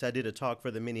States. I did a talk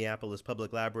for the Minneapolis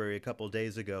Public Library a couple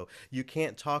days ago. You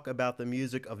can't talk about the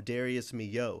music of Darius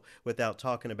Milhaud without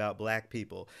talking about black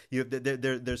people.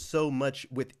 There's so much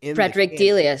within Frederick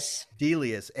Delius.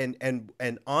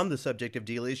 And on the subject of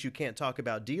Delius, you can't talk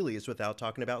about Delius without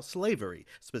talking about slavery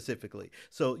specifically.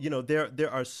 So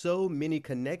there are so many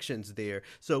connections there.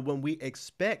 So when we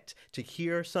expect to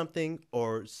hear something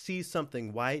or see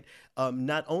something white,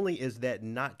 not only is that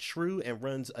not true and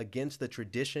runs against the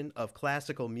tradition of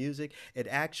classical music, it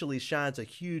actually shines a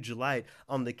huge light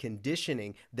on the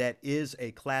conditioning that is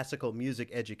a classical music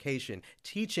education,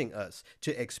 teaching us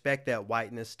to expect that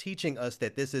whiteness, teaching us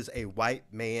that this is a white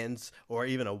man's or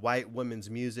even a white woman's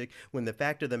music, when the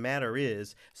fact of the matter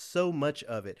is, so much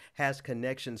of it has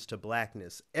connections to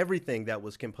blackness. Everything that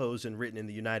was composed and written in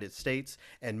the United States,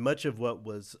 and much of what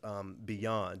was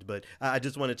beyond. But I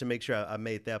just wanted to make sure I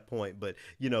made that point. But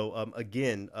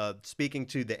again, speaking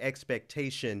to the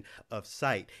expectation of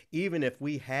sight, even if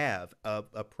we have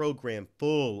a program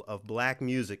full of black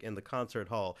music in the concert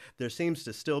hall, there seems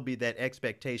to still be that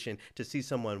expectation to see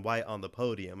someone white on the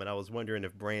podium. And I was wondering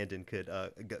if Brandon could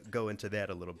go into that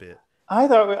a little bit. I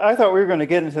thought we were going to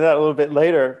get into that a little bit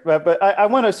later, but I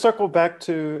want to circle back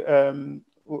to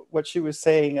what she was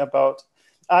saying about.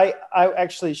 I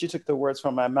actually, she took the words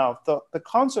from my mouth. The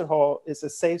concert hall is a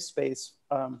safe space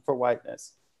for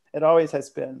whiteness. It always has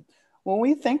been. When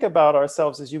we think about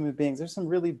ourselves as human beings, there's some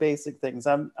really basic things.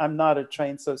 I'm not a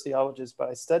trained sociologist, but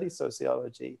I study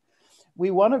sociology.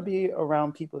 We want to be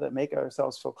around people that make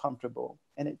ourselves feel comfortable,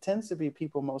 and it tends to be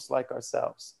people most like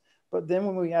ourselves. But then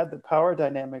when we add the power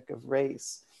dynamic of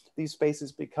race, these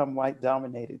spaces become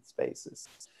white-dominated spaces.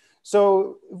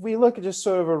 So if we look at just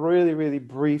sort of a really, really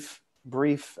brief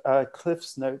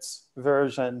Cliff's Notes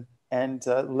version and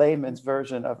layman's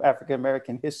version of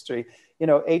African-American history,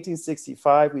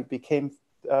 1865, we became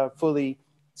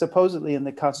supposedly in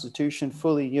the Constitution,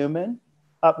 fully human.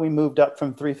 We moved up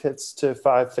from 3/5 to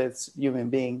 5/5 human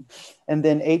being. And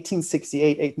then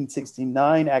 1868,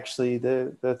 1869, actually,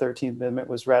 the 13th Amendment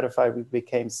was ratified. We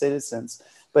became citizens.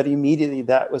 But immediately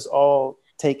that was all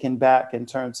taken back in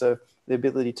terms of the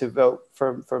ability to vote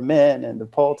for men and the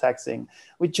poll taxing.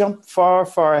 We jumped far,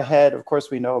 far ahead. Of course,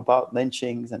 we know about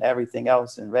lynchings and everything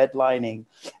else and redlining.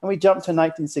 And we jumped to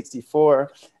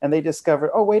 1964 and they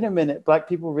discovered, oh, wait a minute, Black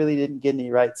people really didn't get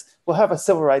any rights. We'll have a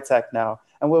Civil Rights Act now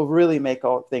and we'll really make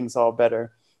things all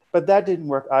better. But that didn't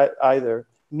work either.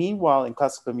 Meanwhile, in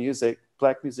classical music,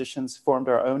 Black musicians formed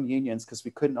our own unions because we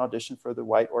couldn't audition for the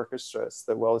white orchestras,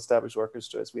 the well-established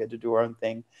orchestras. We had to do our own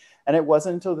thing. And it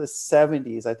wasn't until the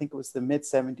 70s, I think it was the mid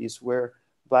 70s, where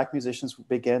Black musicians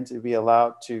began to be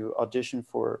allowed to audition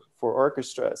for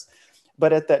orchestras.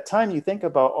 But at that time, you think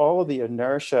about all of the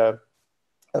inertia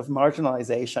of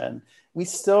marginalization. We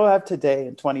still have today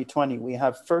in 2020, we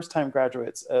have first-time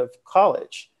graduates of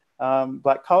college,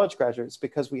 Black college graduates,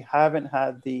 because we haven't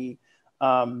had the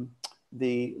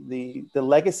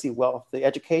legacy wealth, the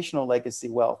educational legacy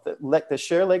wealth, the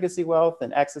share legacy wealth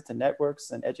and access to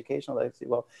networks and educational legacy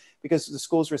wealth, because the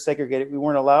schools were segregated. We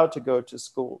weren't allowed to go to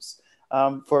schools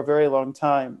for a very long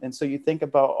time. And so you think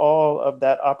about all of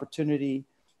that opportunity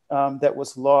that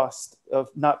was lost of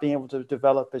not being able to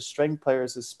develop as string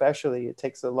players, especially. It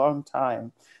takes a long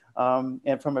time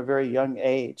and from a very young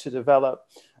age to develop.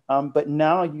 But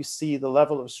now you see the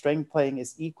level of string playing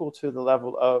is equal to the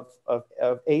level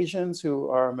of Asians who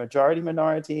are a majority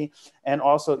minority, and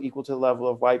also equal to the level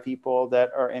of white people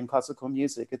that are in classical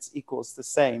music. It's equals the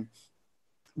same.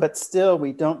 But still,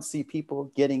 we don't see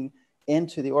people getting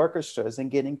into the orchestras and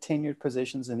getting tenured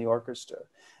positions in the orchestra.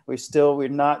 We're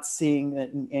not seeing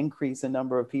an increase in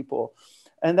number of people.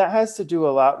 And that has to do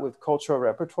a lot with cultural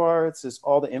repertoire. It's just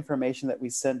all the information that we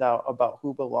send out about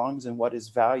who belongs and what is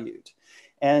valued.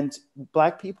 And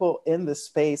Black people in the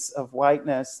space of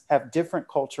whiteness have different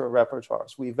cultural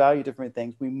repertoires. We value different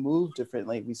things. We move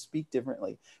differently. We speak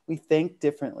differently. We think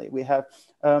differently. We have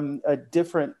a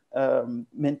different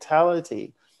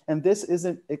mentality. And this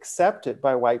isn't accepted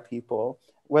by white people,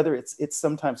 whether it's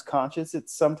sometimes conscious,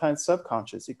 it's sometimes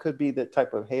subconscious. It could be the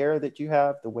type of hair that you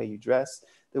have, the way you dress,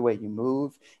 the way you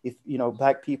move. If,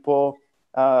 Black people,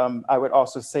 I would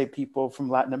also say people from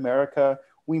Latin America,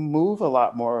 we move a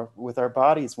lot more with our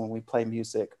bodies when we play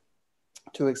music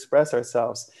to express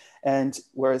ourselves. And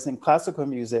whereas in classical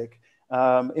music,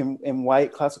 in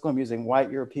white classical music,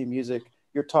 white European music,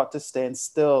 you're taught to stand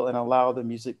still and allow the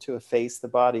music to efface the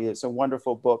body. It's a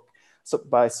wonderful book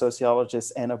by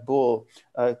sociologist Anna Bull,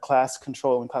 Class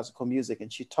Control in Classical Music.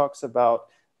 And she talks about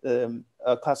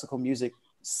classical music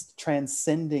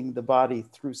transcending the body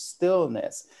through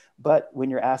stillness. But when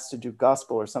you're asked to do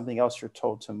gospel or something else, you're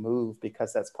told to move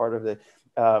because that's part of the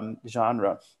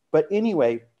genre. But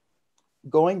anyway,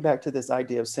 going back to this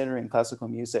idea of centering classical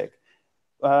music,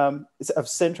 of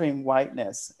centering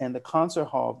whiteness and the concert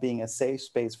hall being a safe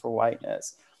space for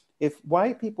whiteness. If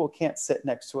white people can't sit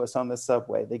next to us on the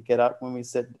subway, they get up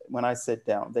when I sit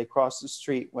down, they cross the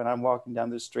street when I'm walking down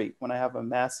the street, when I have a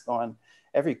mask on,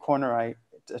 every corner I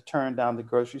turn down the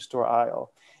grocery store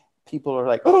aisle, people are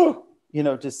like, oh,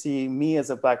 to see me as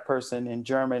a Black person in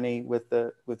Germany with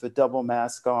the double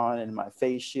mask on and my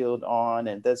face shield on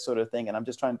and that sort of thing. And I'm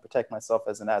just trying to protect myself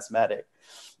as an asthmatic.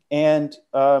 And,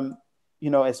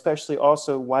 especially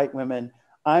also white women,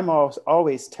 I'm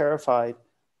always terrified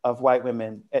of white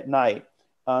women at night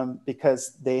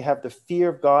because they have the fear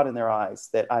of God in their eyes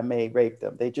that I may rape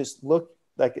them. They just look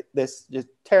like this,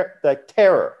 like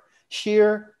terror,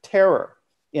 sheer terror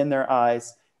in their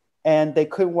eyes, and they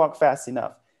couldn't walk fast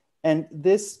enough. And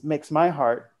this makes my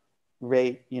heart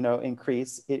rate,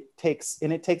 increase. It takes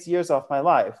years off my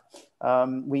life.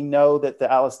 We know that the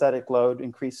allostatic load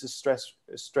increases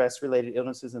stress-related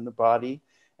illnesses in the body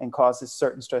and causes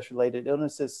certain stress-related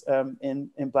illnesses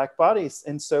in Black bodies,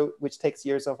 and so which takes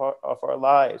years of our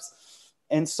lives.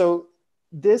 And so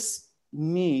this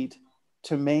need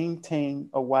to maintain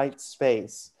a white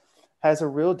space has a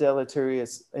real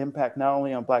deleterious impact not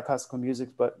only on Black classical music,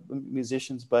 but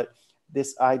musicians, but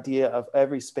this idea of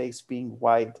every space being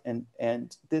white,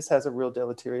 and this has a real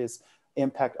deleterious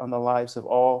impact on the lives of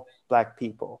all Black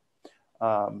people.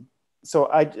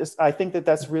 So I think that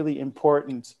that's really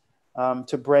important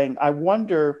to bring. I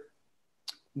wonder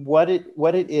what it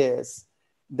is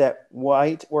that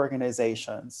white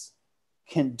organizations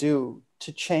can do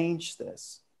to change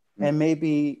this. And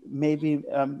maybe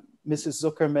Mrs.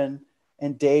 Zukerman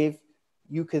and Dave,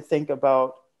 you could think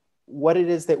about what it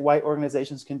is that white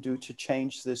organizations can do to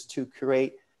change this, to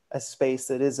create a space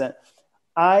that isn't.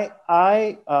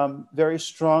 I very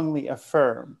strongly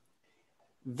affirm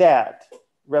that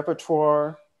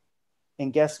repertoire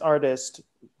and guest artist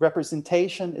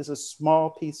representation is a small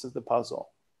piece of the puzzle.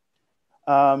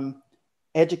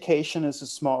 Education is a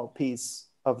small piece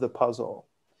of the puzzle.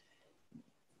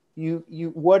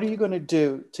 what are you going to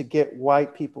do to get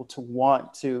white people to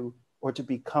want to, or to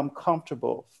become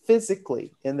comfortable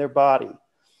physically in their body?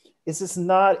 This is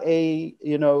not a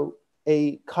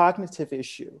cognitive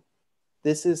issue.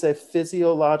 This is a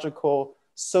physiological,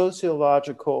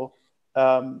 sociological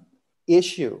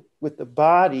issue with the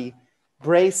body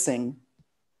bracing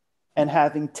and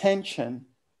having tension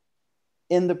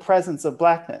in the presence of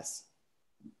Blackness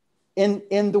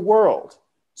in the world.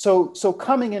 So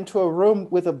coming into a room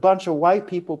with a bunch of white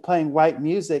people playing white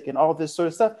music and all this sort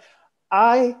of stuff,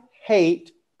 I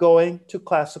hate going to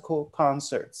classical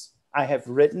concerts. I have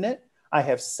written it, I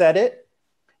have said it,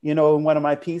 in one of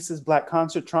my pieces, Black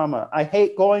Concert Trauma. I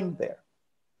hate going there.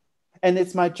 And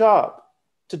it's my job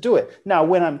to do it. Now,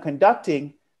 when I'm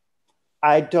conducting,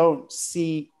 I don't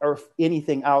see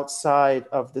anything outside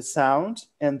of the sound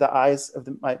and the eyes of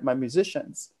my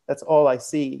musicians. That's all I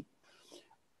see.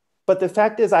 But the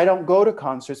fact is, I don't go to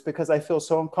concerts because I feel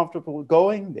so uncomfortable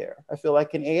going there. I feel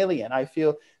like an alien.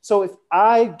 So if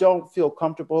I don't feel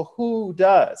comfortable, who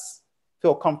does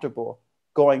feel comfortable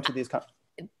going to these concerts?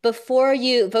 Before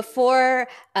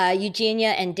Eugenia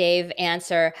and Dave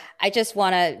answer, I just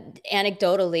want to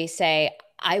anecdotally say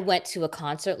I went to a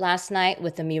concert last night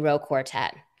with the Miro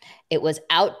Quartet. It was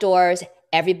outdoors.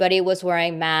 Everybody was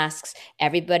wearing masks.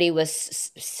 Everybody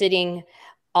was sitting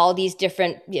all these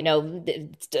different,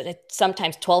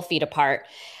 sometimes 12 feet apart.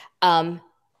 And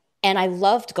I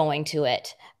loved going to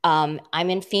it. I'm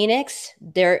in Phoenix.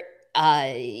 There's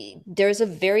a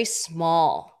very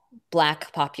small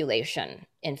Black population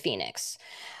in Phoenix.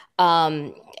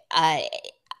 And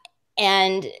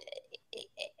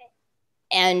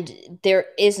there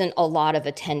isn't a lot of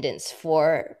attendance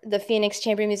for the Phoenix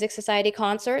Chamber Music Society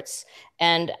concerts.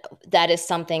 And that is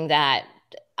something that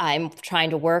I'm trying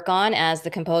to work on as the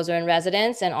composer in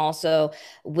residence, and also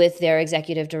with their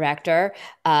executive director,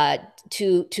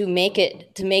 to make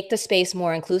the space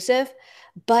more inclusive.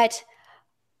 But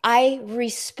I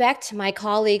respect my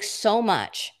colleagues so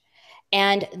much,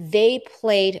 and they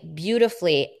played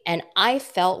beautifully, and I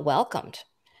felt welcomed.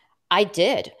 I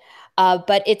did.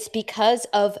 But it's because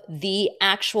of the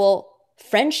actual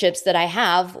friendships that I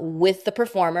have with the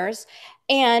performers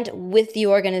and with the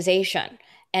organization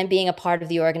and being a part of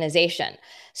the organization.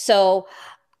 So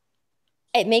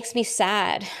it makes me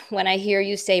sad when I hear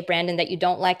you say, Brandon, that you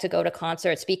don't like to go to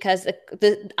concerts, because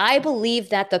I believe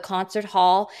that the concert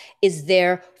hall is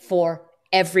there for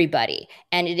everybody.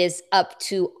 And it is up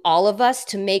to all of us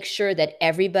to make sure that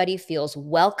everybody feels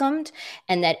welcomed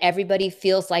and that everybody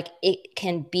feels like it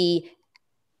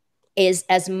is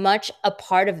as much a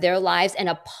part of their lives and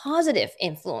a positive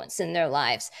influence in their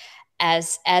lives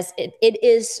as it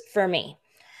is for me.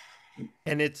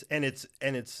 And it's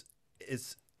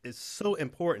so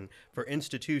important for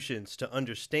institutions to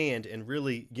understand and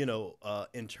really,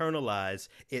 internalize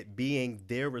it being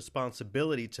their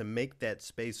responsibility to make that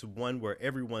space one where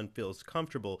everyone feels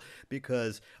comfortable.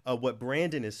 Because what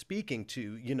Brandon is speaking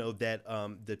to, that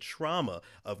the trauma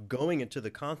of going into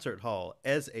the concert hall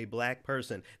as a Black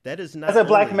person, that is not as a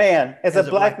Black man, as a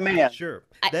Black man. Sure,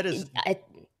 that is.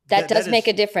 That does make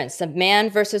a difference. A man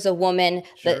versus a woman,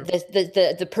 sure.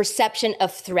 the perception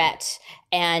of threat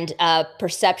and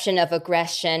perception of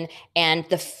aggression and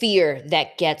the fear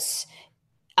that gets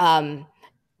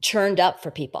churned up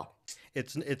for people.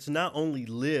 It's not only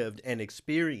lived and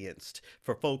experienced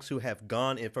for folks who have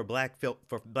gone, and for Black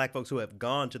folks who have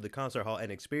gone to the concert hall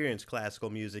and experienced classical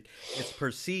music. It's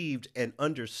perceived and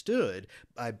understood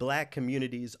by Black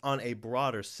communities on a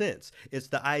broader sense. It's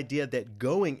the idea that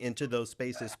going into those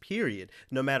spaces, period,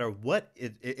 no matter what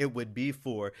it would be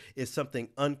for, is something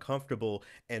uncomfortable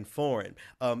and foreign.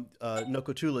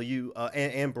 Nokuthula, you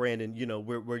and Brandon,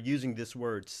 we're using this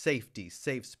word safety,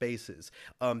 safe spaces.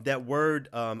 That word,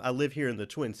 I live here in the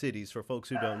Twin Cities, for folks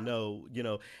who don't know,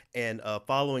 and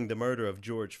following the murder of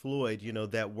George Floyd,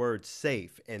 that word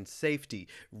safe and safety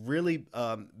really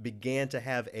began to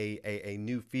have a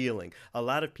new feeling. A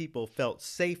lot of people felt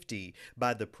safety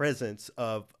by the presence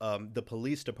of the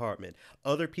police department.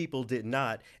 Other people did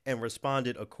not and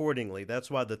responded accordingly. That's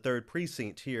why the 3rd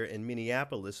Precinct here in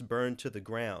Minneapolis burned to the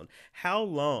ground. How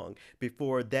long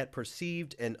before that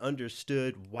perceived and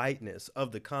understood whiteness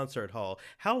of the concert hall,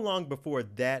 how long before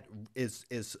that is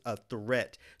a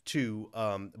threat to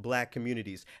Black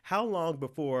communities? How long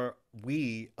before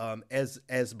we,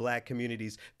 as Black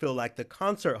communities, feel like the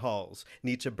concert halls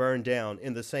need to burn down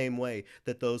in the same way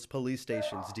that those police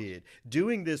stations did.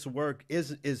 Doing this work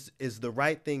is the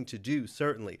right thing to do,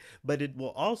 certainly, but it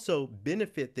will also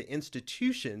benefit the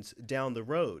institutions down the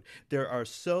road. There are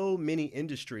so many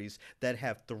industries that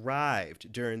have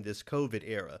thrived during this COVID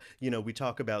era. We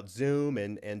talk about Zoom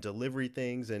and delivery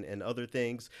things and other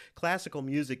things. Classical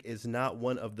music is not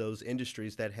one of those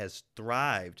industries that has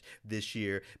thrived this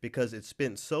year because it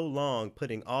spent so long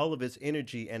putting all of its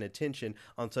energy and attention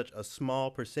on such a small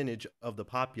percentage of the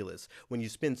populace. When you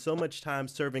spend so much time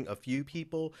serving a few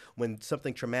people, when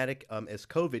something traumatic as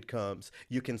COVID comes,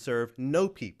 you can serve no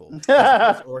people,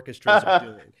 as most orchestras are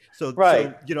doing. So,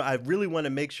 Right. I really want to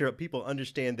make sure people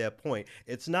understand that point.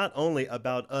 It's not only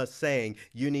about us saying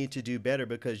you need to do better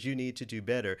because you need to do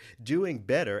better. Doing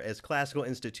better as classical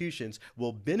institutions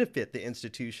will benefit the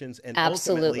institutions and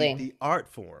ultimately the art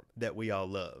form that we all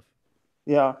love.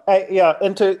 Yeah,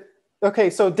 okay.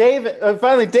 So David,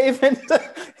 finally, David,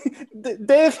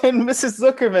 Dave and Mrs.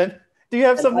 Zukerman, do you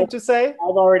have something to say?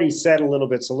 I've already said a little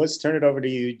bit, so let's turn it over to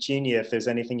Eugenia if there's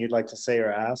anything you'd like to say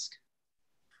or ask.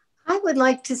 I would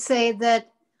like to say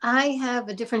that I have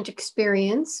a different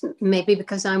experience, maybe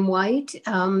because I'm white,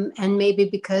 and maybe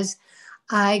because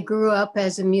I grew up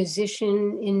as a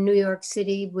musician in New York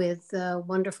City with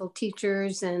wonderful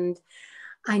teachers, and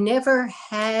I never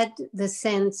had the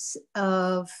sense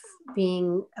of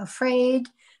being afraid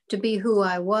to be who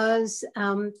I was.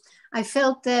 I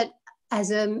felt that as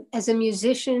a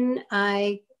musician,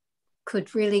 I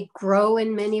could really grow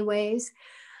in many ways.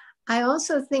 I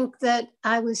also think that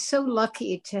I was so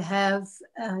lucky to have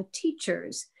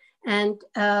teachers. And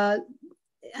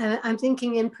I'm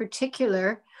thinking in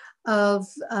particular of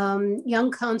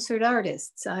young concert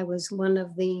artists. I was one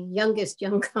of the youngest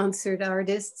young concert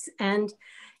artists, and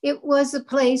it was a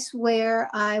place where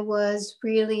I was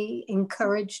really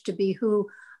encouraged to be who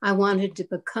I wanted to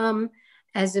become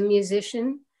as a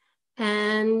musician.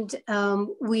 And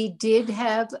we did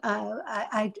have,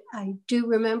 I do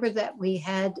remember that we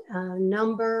had a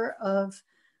number of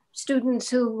students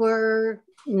who were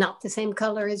not the same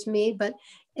color as me, but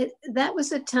that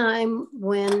was a time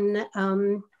when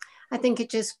I think it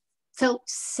just felt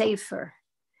safer.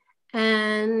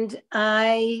 And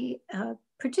I,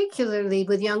 particularly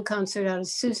with young concert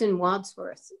artist, Susan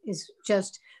Wadsworth is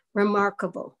just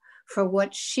remarkable for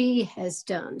what she has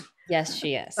done. Yes,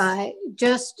 she is. And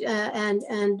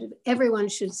everyone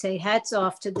should say hats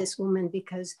off to this woman,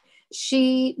 because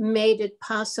she made it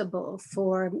possible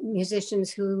for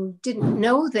musicians who didn't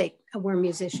know they were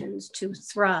musicians to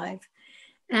thrive.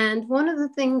 And one of the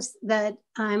things that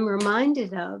I'm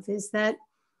reminded of is that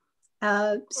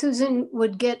Susan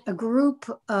would get a group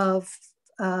of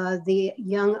the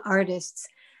young artists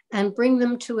and bring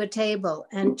them to a table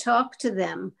and talk to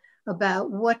them about,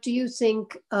 what do you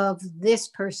think of this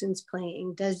person's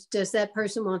playing? Does that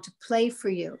person want to play for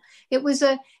you? It was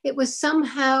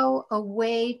somehow a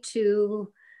way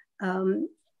to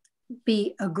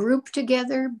be a group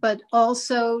together, but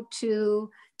also to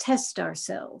test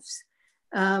ourselves.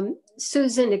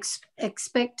 Susan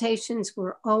expectations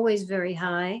were always very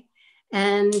high.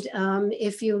 And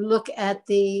if you look at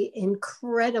the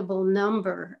incredible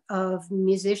number of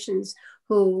musicians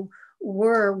who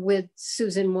were with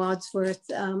Susan Wadsworth,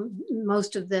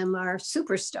 most of them are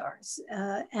superstars.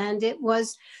 And it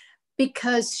was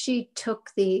because she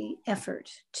took the effort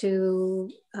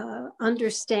to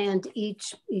understand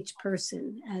each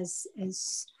person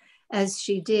as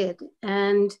she did.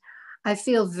 And I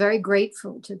feel very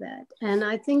grateful to that. And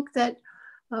I think that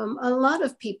a lot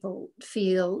of people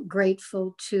feel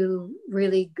grateful to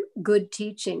really good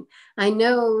teaching. I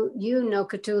know you,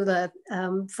 Nokuthula,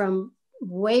 from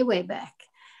way, way back.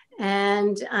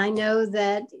 And I know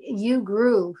that you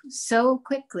grew so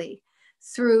quickly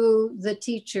through the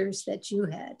teachers that you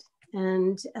had.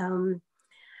 And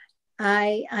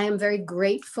I am very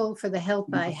grateful for the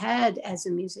help I had as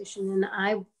a musician. And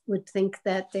I would think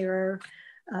that there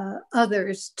are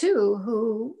others too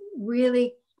who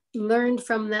really learned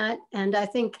from that. And I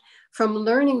think from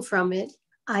learning from it,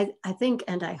 I think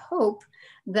and I hope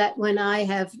that when I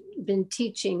have been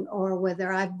teaching, or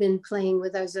whether I've been playing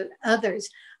with others,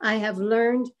 I have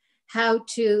learned how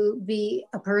to be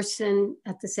a person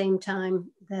at the same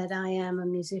time that I am a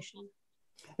musician.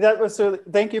 That was really,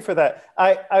 thank you for that.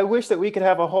 I wish that we could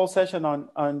have a whole session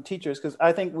on teachers, because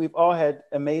I think we've all had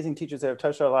amazing teachers that have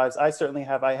touched our lives. I certainly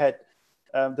have. I had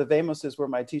the Vamoses were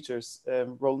my teachers,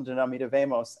 Roland and Amita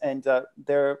Vamos, and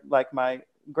they're like my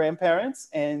grandparents.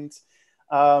 And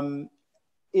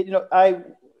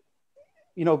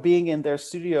being in their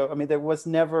studio, I mean, there was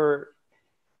never,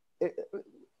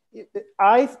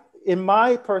 in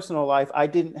my personal life, I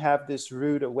didn't have this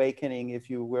rude awakening, if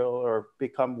you will, or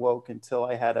become woke until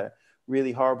I had a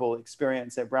really horrible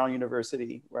experience at Brown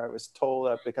University, where I was told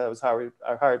that because I was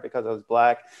hired because I was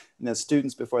Black, and the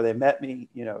students before they met me,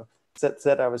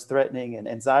 said I was threatening and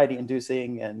anxiety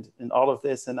inducing and all of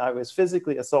this. And I was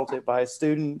physically assaulted by a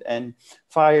student and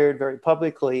fired very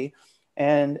publicly.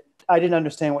 And I didn't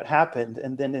understand what happened.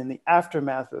 And then in the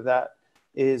aftermath of that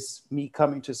is me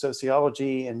coming to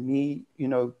sociology and me,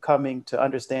 coming to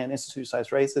understand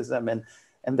institutionalized racism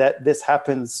and that this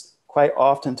happens quite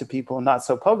often to people, not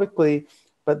so publicly,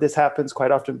 but this happens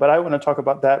quite often. But I want to talk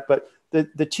about that. But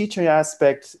the teaching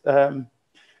aspect,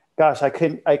 gosh, I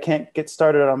can't get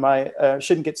started on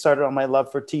shouldn't get started on my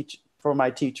love for my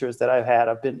teachers that I've had.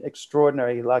 I've been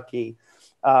extraordinarily lucky.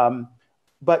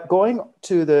 But going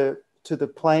to the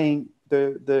playing,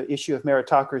 the issue of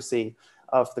meritocracy,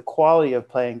 of the quality of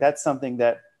playing, that's something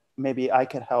that maybe I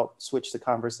could help switch the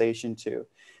conversation to.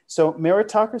 So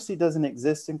meritocracy doesn't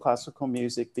exist in classical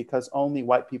music because only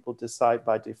white people decide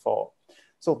by default.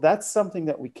 So that's something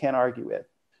that we can't argue with.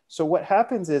 So what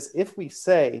happens is, if we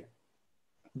say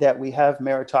that we have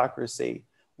meritocracy,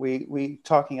 we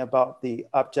talking about the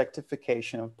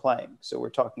objectification of playing. So we're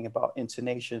talking about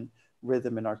intonation,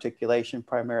 rhythm, and articulation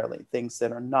primarily, things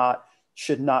that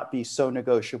should not be so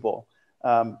negotiable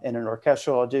in an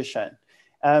orchestral audition.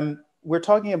 We're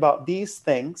talking about these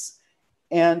things,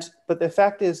 but the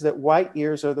fact is that white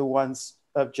ears are the ones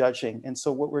of judging. And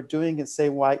so what we're doing is say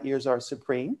white ears are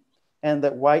supreme and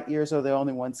that white ears are the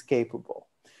only ones capable.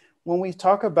 When we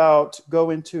talk about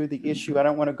go into the issue, I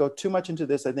don't want to go too much into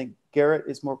this. I think Garrett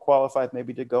is more qualified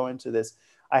maybe to go into this.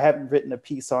 I haven't written a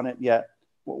piece on it yet.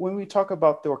 When we talk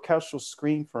about the orchestral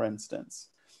screen, for instance,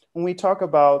 when we talk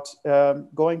about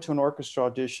going to an orchestra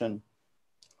audition,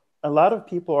 a lot of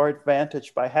people are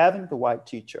advantaged by having the white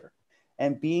teacher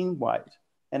and being white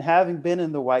and having been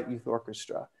in the white youth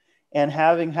orchestra and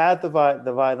having had the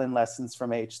violin lessons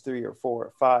from age 3 or 4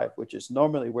 or 5, which is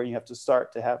normally where you have to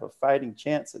start to have a fighting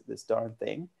chance at this darn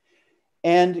thing.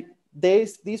 And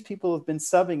these people have been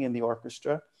subbing in the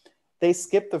orchestra. They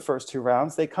skip the first 2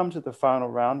 rounds. They come to the final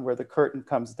round where the curtain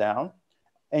comes down.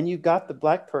 And you got the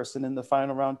Black person in the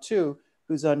final round too,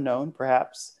 who's unknown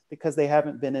perhaps because they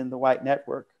haven't been in the white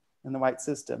network, in the white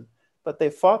system, but they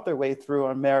fought their way through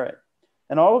on merit.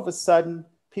 And all of a sudden,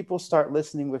 people start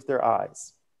listening with their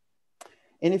eyes.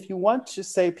 And if you want to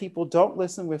say people don't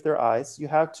listen with their eyes, you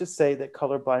have to say that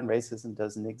colorblind racism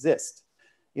doesn't exist.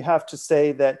 You have to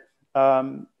say that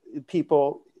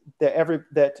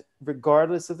that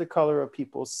regardless of the color of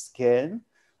people's skin,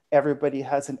 everybody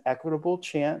has an equitable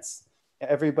chance.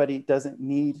 Everybody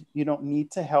you don't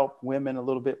need to help women a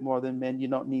little bit more than men. You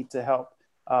don't need to help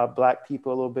Black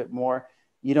people a little bit more.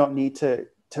 You don't need to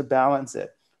balance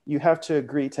it. You have to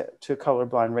agree to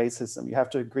colorblind racism. You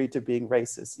have to agree to being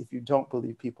racist if you don't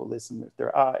believe people listen with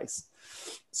their eyes.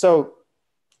 So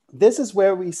this is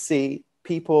where we see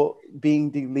people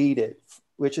being deleted,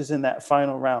 which is in that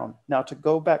final round. Now, to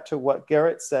go back to what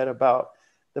Garrett said about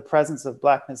the presence of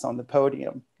Blackness on the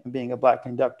podium and being a Black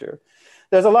conductor,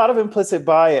 there's a lot of implicit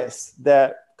bias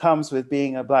that comes with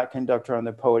being a Black conductor on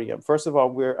the podium. First of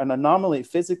all, we're an anomaly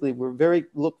physically.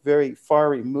 Look very far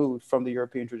removed from the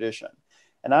European tradition.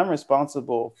 And I'm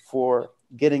responsible for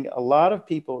getting a lot of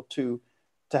people to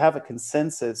have a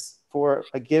consensus for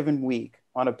a given week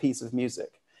on a piece of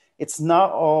music. It's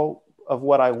not all of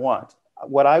what I want.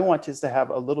 What I want is to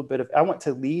have a little bit of, I want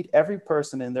to lead every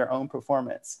person in their own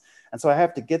performance. And so I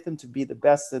have to get them to be the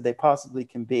best that they possibly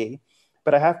can be,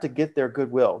 but I have to get their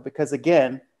goodwill because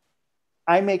again,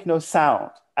 I make no sound.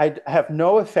 I have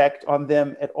no effect on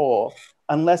them at all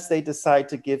unless they decide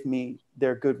to give me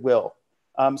their goodwill.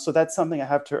 So that's something I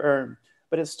have to earn.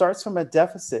 But it starts from a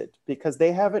deficit because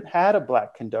they haven't had a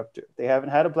Black conductor. They haven't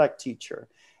had a Black teacher.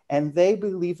 And they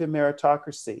believe in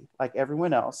meritocracy like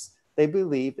everyone else. They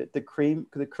believe that the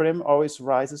cream always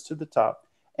rises to the top.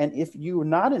 And if you're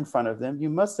not in front of them, you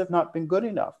must have not been good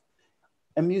enough.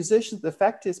 And the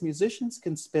fact is musicians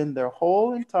can spend their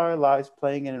whole entire lives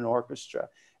playing in an orchestra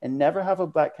and never have a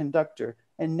Black conductor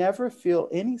and never feel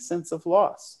any sense of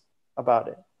loss about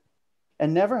it.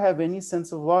 And never have any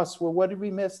sense of loss. Well, what did we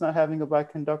miss not having a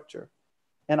Black conductor?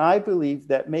 And I believe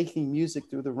that making music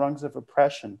through the rungs of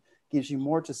oppression gives you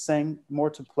more to sing,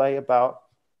 more to play about,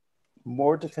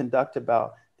 more to conduct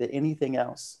about than anything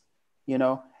else.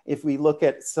 If we look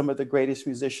at some of the greatest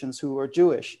musicians who are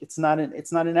Jewish, it's not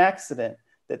an accident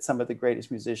that some of the greatest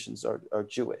musicians are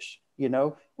Jewish.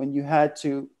 When you had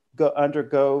to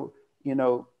undergo,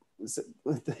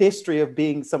 the history of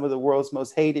being some of the world's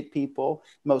most hated people,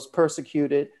 most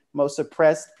persecuted, most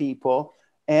oppressed people,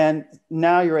 And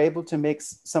now you're able to make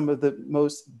some of the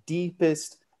most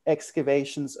deepest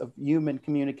excavations of human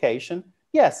communication.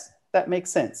 Yes, that makes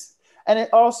sense. And it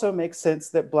also makes sense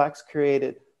that Blacks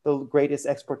created the greatest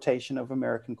exportation of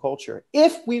American culture.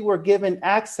 If we were given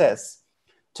access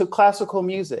to classical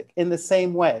music in the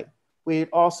same way, we'd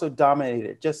also dominate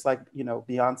it, just like, you know,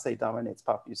 Beyonce dominates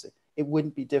pop music. It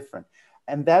wouldn't be different.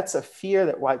 And that's a fear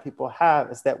that white people have,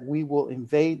 is that we will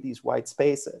invade these white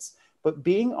spaces. But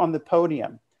being on the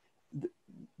podium,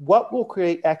 what will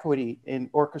create equity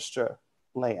in orchestra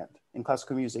land, in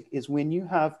classical music, is when you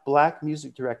have Black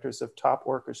music directors of top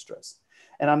orchestras.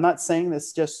 And I'm not saying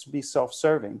this just to be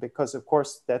self-serving, because of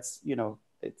course that's, you know,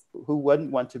 who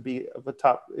wouldn't want to be of a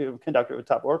top conductor of a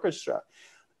top orchestra?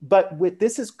 But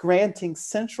this is granting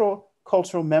central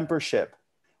cultural membership.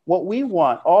 What we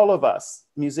want, all of us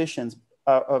musicians,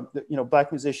 you know,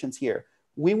 Black musicians here,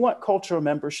 we want cultural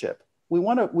membership. We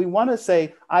want to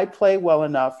say, I play well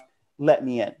enough, let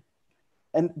me in.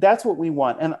 And that's what we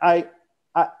want. And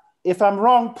if I'm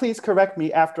wrong, please correct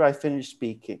me after I finish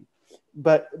speaking.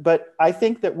 But I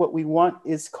think that what we want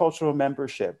is cultural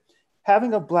membership.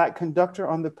 Having a Black conductor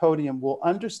on the podium will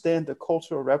understand the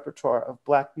cultural repertoire of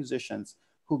Black musicians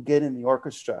who get in the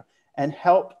orchestra and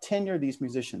help tenure these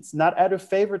musicians, not out of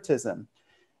favoritism.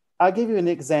 I'll give you an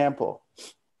example.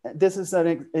 This is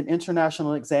an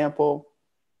international example.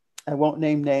 I won't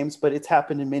name names, but it's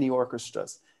happened in many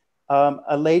orchestras.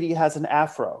 A lady has an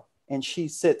afro and she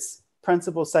sits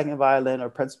principal second violin or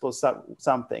principal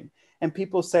something. And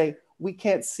people say, we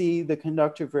can't see the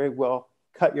conductor very well,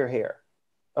 cut your hair.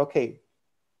 Okay.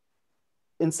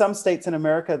 In some states in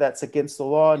America, that's against the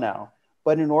law now.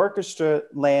 But in orchestra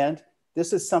land,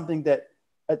 this is something that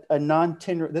a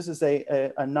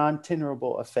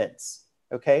non-tenorable offense,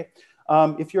 okay?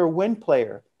 If you're a wind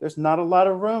player, there's not a lot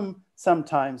of room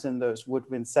sometimes in those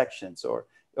woodwind sections, or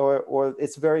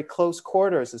it's very close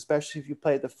quarters, especially if you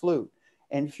play the flute.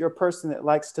 And if you're a person that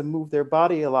likes to move their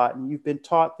body a lot and you've been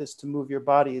taught this to move your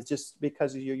body is just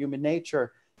because of your human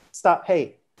nature, stop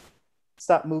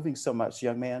moving so much,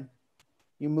 young man.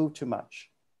 You move too much.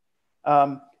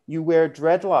 You wear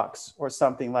dreadlocks or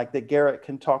something like that. Garrett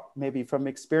can talk maybe from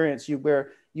experience. You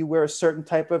wear a certain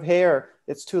type of hair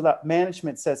that's too loud.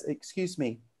 Management says, excuse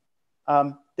me,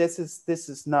 this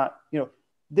is not, you know,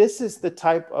 this is the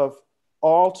type of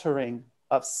altering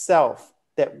of self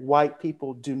that white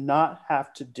people do not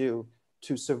have to do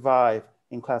to survive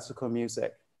in classical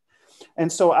music.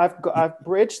 And so I've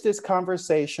bridged this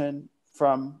conversation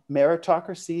from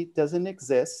meritocracy doesn't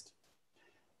exist.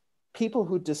 People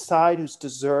who decide who's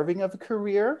deserving of a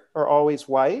career are always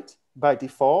white by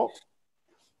default.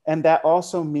 And that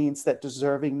also means that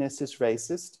deservingness is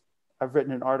racist. I've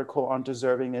written an article on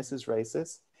deservingness is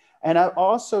racist. And I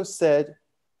also said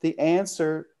the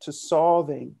answer to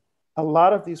solving a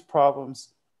lot of these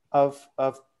problems of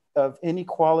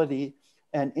inequality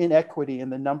and inequity in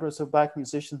the numbers of Black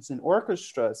musicians in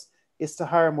orchestras is to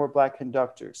hire more Black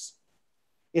conductors.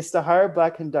 It's to hire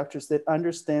Black conductors that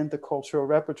understand the cultural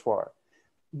repertoire.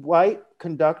 White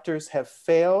conductors have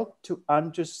failed to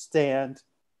understand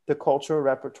the cultural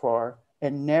repertoire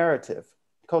and narrative.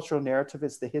 Cultural narrative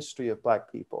is the history of Black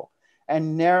people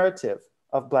and narrative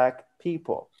of Black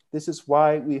people. This is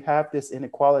why we have this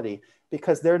inequality,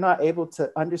 because they're not able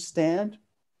to understand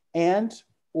and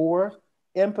or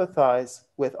empathize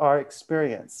with our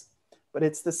experience. But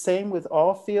it's the same with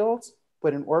all fields,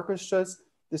 but in orchestras,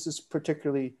 this is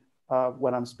particularly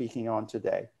what I'm speaking on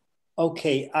today.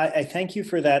 Okay, I thank you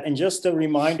for that. And just a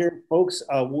reminder, folks,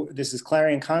 this is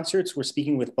Clarion Concerts. We're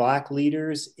speaking with Black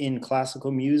leaders in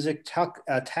classical music,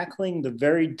 tackling the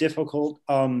very difficult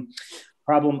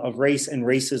problem of race and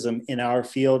racism in our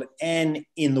field and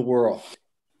in the world.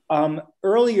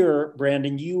 Earlier,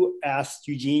 Brandon, you asked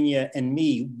Eugenia and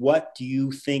me, what do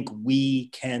you think we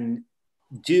can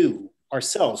do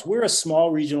ourselves? We're a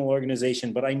small regional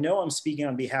organization, but I know I'm speaking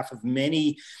on behalf of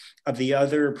many of the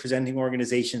other presenting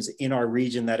organizations in our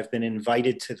region that have been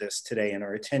invited to this today and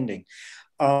are attending.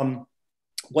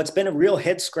 What's been a real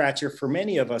head scratcher for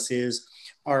many of us is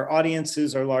our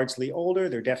audiences are largely older,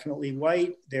 they're definitely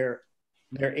white, they're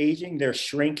aging, they're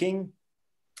shrinking.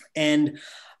 And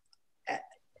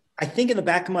I think in the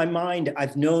back of my mind,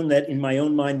 I've known that in my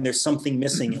own mind, there's something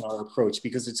missing in our approach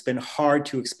because it's been hard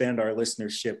to expand our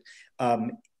listenership,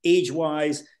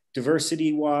 age-wise,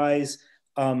 diversity-wise.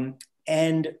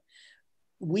 And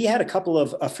we had a couple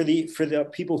of, for the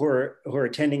people who are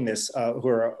attending this, who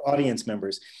are audience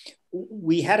members,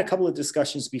 we had a couple of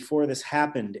discussions before this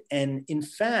happened. And in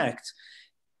fact,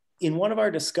 in one of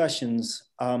our discussions,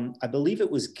 I believe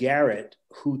it was Garrett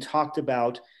who talked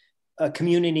about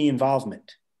community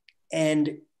involvement.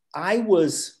 And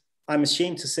I'm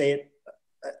ashamed to say it,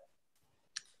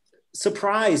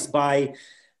 surprised by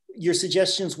your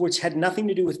suggestions, which had nothing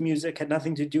to do with music, had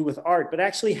nothing to do with art, but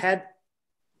actually had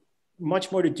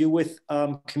much more to do with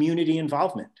community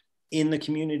involvement in the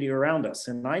community around us.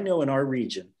 And I know in our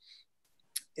region,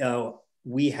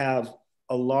 we have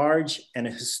a large and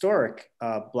a historic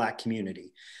Black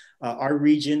community. Our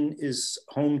region was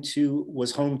home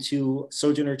to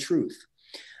Sojourner Truth.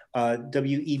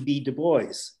 W.E.B. Du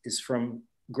Bois is from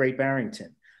Great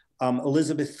Barrington.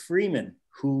 Elizabeth Freeman,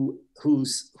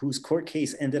 whose court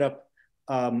case ended up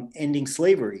ending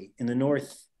slavery in the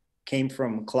North, came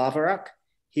from Claverack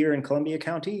here in Columbia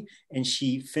County, and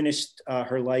she finished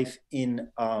her life in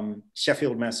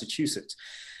Sheffield, Massachusetts.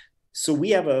 So we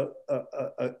have a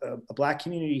Black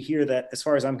community here that, as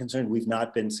far as I'm concerned, we've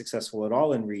not been successful at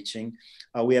all in reaching.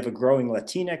 We have a growing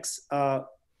Latinx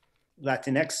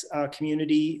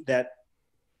community that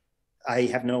I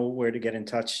have nowhere to get in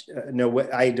touch.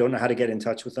 I don't know how to get in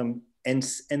touch with them. And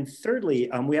thirdly,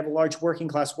 we have a large working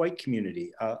class white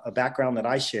community, a background that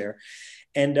I share.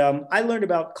 And I learned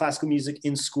about classical music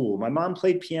in school. My mom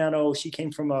played piano. She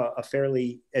came from a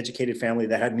fairly educated family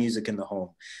that had music in the home,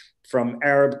 from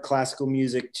Arab classical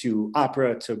music to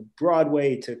opera to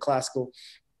Broadway to classical.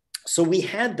 So we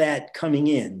had that coming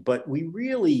in, but we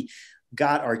really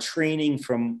got our training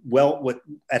from what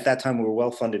at that time were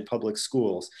well-funded public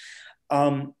schools.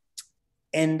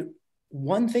 And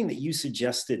one thing that you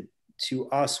suggested to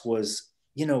us was,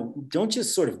 don't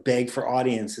just sort of beg for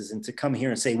audiences and to come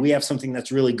here and say, we have something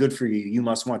that's really good for you, you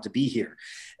must want to be here.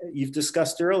 You've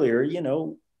discussed earlier,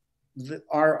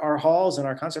 our halls and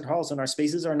our concert halls and our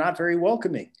spaces are not very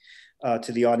welcoming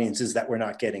to the audiences that we're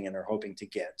not getting and are hoping to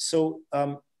get. So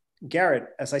Garrett,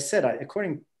 as I said,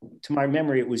 according to my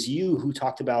memory, it was you who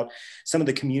talked about some of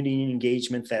the community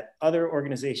engagement that other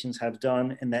organizations have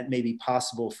done and that may be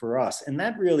possible for us. And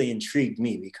that really intrigued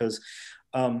me because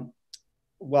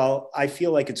while I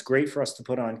feel like it's great for us to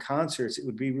put on concerts, it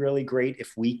would be really great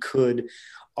if we could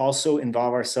also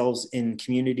involve ourselves in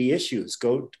community issues,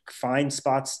 go find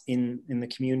spots in the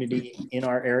community in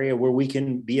our area where we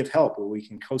can be of help, where we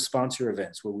can co-sponsor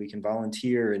events, where we can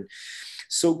volunteer. And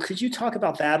so could you talk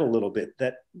about that a little bit,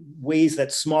 that ways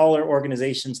that smaller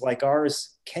organizations like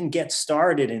ours can get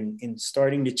started in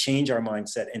starting to change our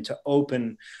mindset and to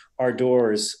open our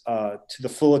doors to the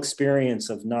full experience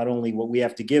of not only what we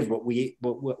have to give, but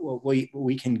what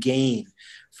we can gain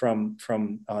from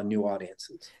new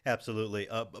audiences. Absolutely.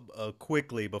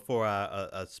 Quickly, before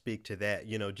I speak to that,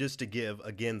 just to give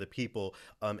again the people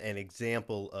an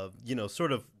example of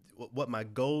sort of what my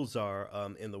goals are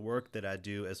in the work that I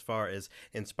do, as far as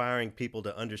inspiring people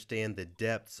to understand the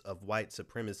depths of white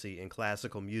supremacy in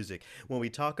classical music. When we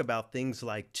talk about things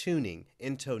like tuning,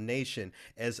 intonation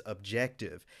as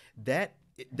objective, that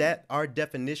our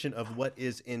definition of what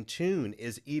is in tune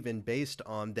is even based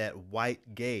on that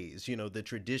white gaze, the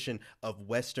tradition of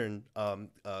Western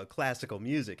classical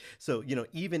music. So,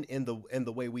 even in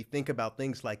the way we think about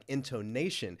things like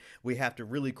intonation, we have to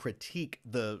really critique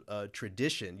the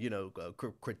tradition,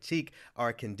 critique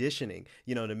our conditioning,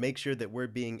 to make sure that we're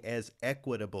being as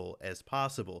equitable as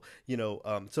possible.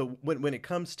 So when it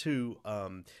comes to,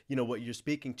 what you're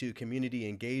speaking to, community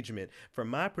engagement, from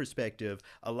my perspective,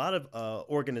 a lot of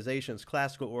organizations,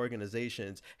 classical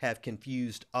organizations, have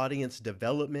confused audience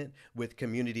development with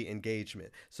community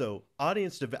engagement. So I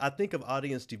think of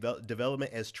audience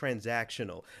development as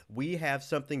transactional. We have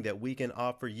something that we can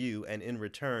offer you, and in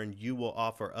return, you will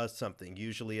offer us something,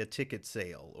 usually a ticket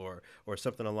sale or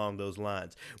something along those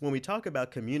lines. When we talk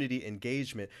about community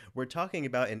engagement, we're talking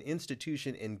about an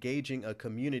institution engaging a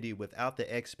community without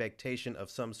the expectation of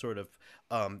some sort of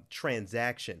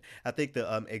transaction. I think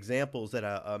the examples that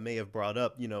I may have brought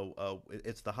up,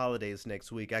 it's the holidays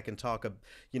next week. I can talk,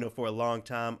 for a long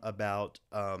time about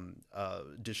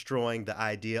destroying the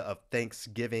idea of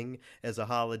Thanksgiving as a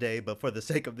holiday. But for the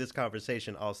sake of this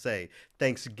conversation, I'll say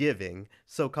Thanksgiving,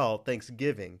 so-called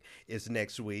Thanksgiving, is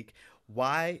next week.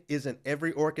 Why isn't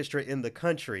every orchestra in the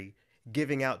country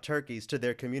giving out turkeys to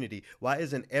their community? Why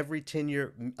isn't every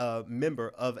tenure member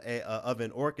of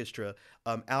an orchestra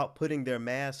out putting their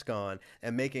mask on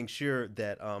and making sure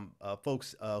that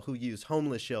folks who use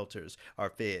homeless shelters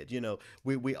are fed?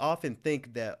 We often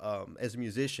think that as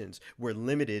musicians, we're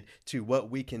limited to what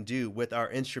we can do with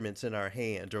our instruments in our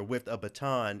hand or with a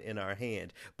baton in our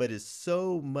hand, but it's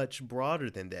so much broader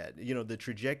than that. The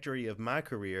trajectory of my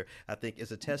career, I think,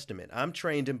 is a testament. I'm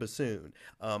trained in bassoon.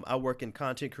 I work in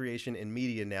content creation education in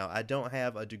media now. I don't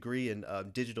have a degree in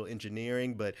digital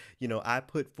engineering, but I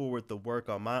put forward the work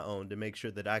on my own to make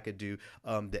sure that I could do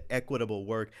the equitable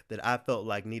work that I felt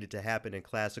like needed to happen in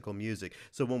classical music.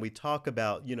 So when we talk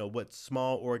about what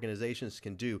small organizations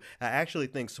can do, I actually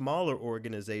think smaller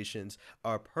organizations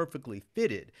are perfectly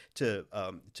fitted to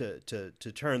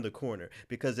turn the corner,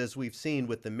 because as we've seen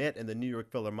with the Met and the New York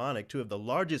Philharmonic, two of the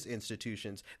largest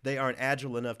institutions, they aren't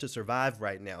agile enough to survive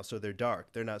right now. So they're dark.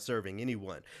 They're not serving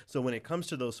anyone. So when it comes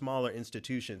to those smaller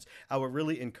institutions, I would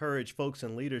really encourage folks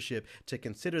in leadership to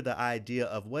consider the idea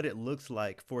of what it looks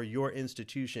like for your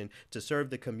institution to serve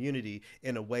the community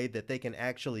in a way that they can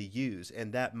actually use.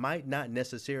 And that might not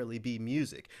necessarily be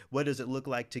music. What does it look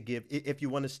like to give, if you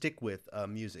want to stick with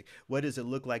music, what does it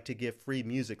look like to give free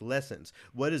music lessons?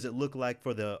 What does it look like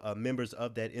for the members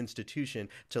of that institution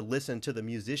to listen to the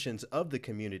musicians of the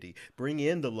community? Bring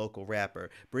in the local rapper,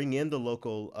 bring in the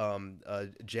local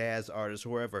jazz artist,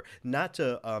 whoever, not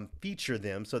to feature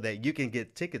them so that you can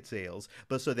get ticket sales,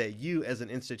 but so that you as an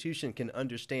institution can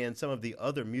understand some of the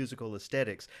other musical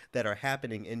aesthetics that are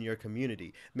happening in your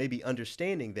community. Maybe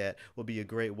understanding that will be a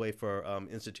great way for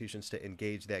institutions to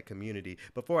engage that community.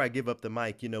 Before I give up the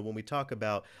mic, when we talk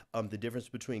about the difference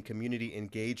between community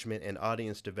engagement and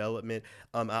audience development,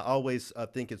 I always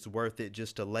think it's worth it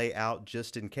just to lay out,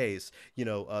 just in case,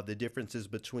 the differences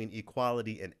between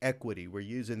equality and equity. We're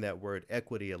using that word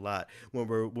equity a lot.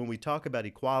 When we talk about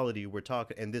equality, we're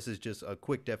talking, and this is just a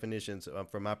quick definitions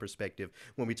from my perspective.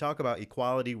 When we talk about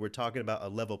equality, we're talking about a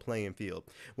level playing field.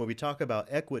 When we talk about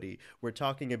equity, we're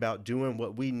talking about doing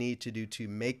what we need to do to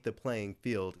make the playing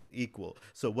field equal.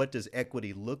 So what does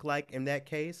equity look like in that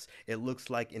case? It looks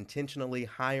like intentionally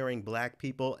hiring Black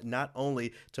people, not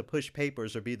only to push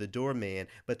papers or be the doorman,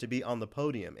 but to be on the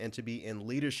podium and to be in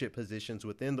leadership positions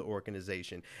within the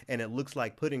organization. And it looks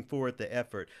like putting forward the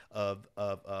effort of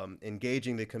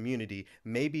engaging the community,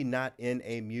 maybe not in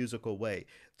a musical way.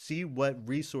 See what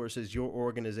resources your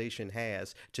organization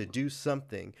has to do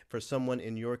something for someone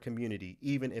in your community,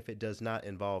 even if it does not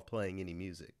involve playing any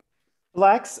music.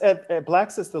 Blacks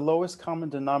as the lowest common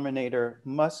denominator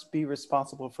must be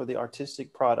responsible for the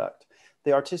artistic product.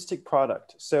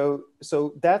 So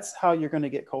that's how you're going to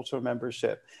get cultural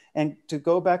membership. And to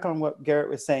go back on what Garrett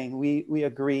was saying, we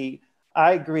agree.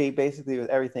 I agree basically with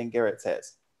everything Garrett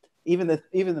says. Even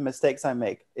the mistakes I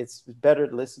make, it's better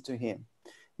to listen to him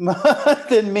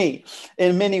than me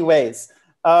in many ways.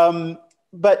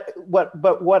 But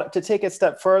what to take a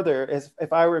step further is,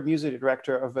 if I were a music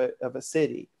director of a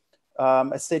city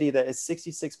that is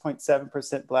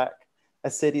 66.7% Black, a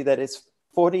city that is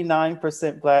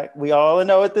 49% Black. We all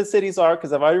know what the cities are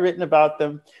because I've already written about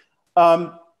them.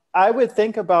 I would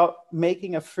think about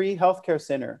making a free healthcare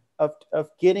center, of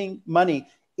getting money.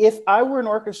 If I were an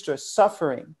orchestra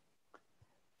suffering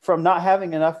from not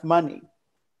having enough money,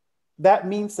 that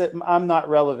means that I'm not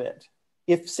relevant.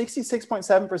 If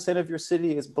 66.7% of your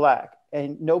city is Black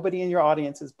and nobody in your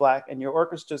audience is Black and your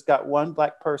orchestra's got one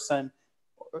Black person,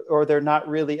 or they're not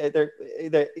really,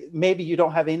 maybe you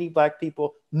don't have any Black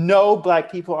people, no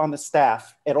Black people on the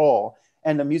staff at all,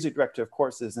 and the music director, of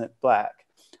course, isn't Black.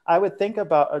 I would think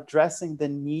about addressing the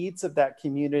needs of that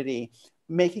community,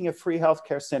 making a free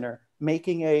healthcare center,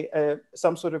 making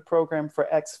some sort of program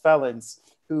for ex-felons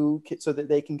so that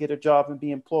they can get a job and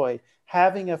be employed,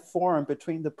 having a forum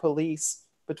between the police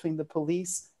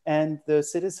and the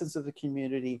citizens of the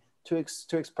community to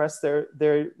express their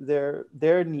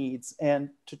needs and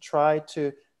to try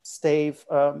to stave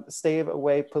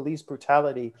away police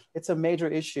brutality. It's a major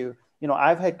issue.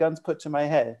 I've had guns put to my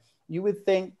head. You would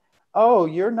think, oh,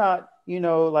 you're not, there's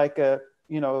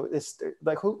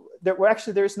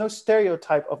no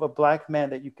stereotype of a Black man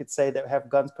that you could say that have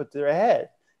guns put to their head.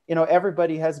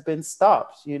 Everybody has been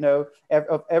stopped,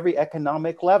 of every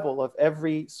economic level, of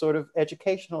every sort of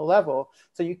educational level.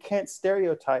 So you can't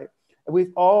stereotype.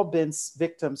 We've all been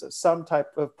victims of some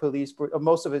type of police.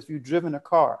 Most of us, if you've driven a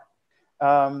car,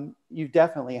 you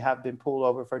definitely have been pulled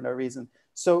over for no reason.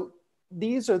 So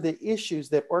these are the issues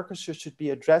that orchestras should be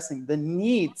addressing, the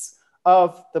needs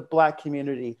of the Black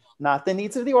community, not the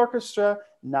needs of the orchestra,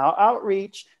 not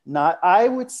outreach, I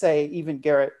would say, even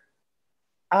Garrett,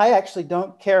 I actually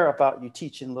don't care about you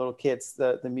teaching little kids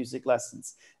the music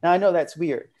lessons. Now, I know that's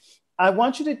weird. I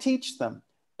want you to teach them,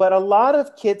 but a lot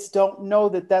of kids don't know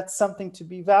that that's something to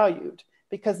be valued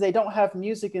because they don't have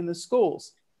music in the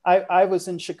schools. I was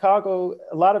in Chicago,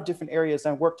 a lot of different areas.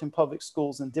 I worked in public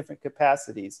schools in different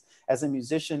capacities as a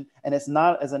musician and as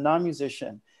a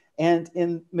non-musician. And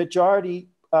in majority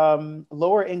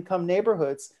lower income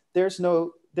neighborhoods, there's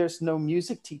no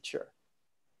music teacher.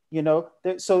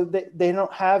 So they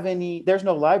don't have any, there's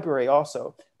no library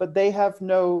also, but they have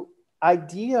no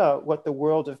idea what the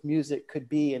world of music could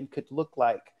be and could look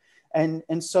like.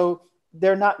 And so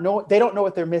they don't know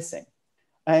what they're missing.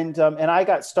 And I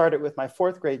got started with my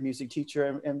 4th grade music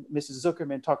teacher, and Mrs.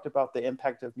 Zukerman talked about the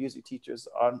impact of music teachers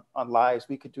on lives.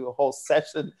 We could do a whole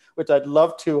session, which I'd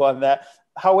love to, on that.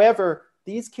 However,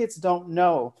 these kids don't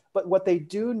know, but what they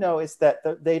do know is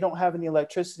that they don't have any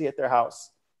electricity at their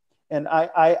house. And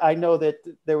I know that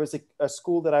there was a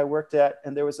school that I worked at,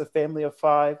 and there was a family of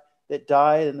 5 that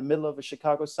died in the middle of a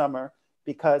Chicago summer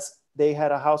because they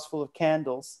had a house full of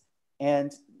candles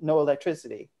and no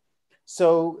electricity.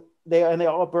 So they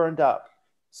all burned up.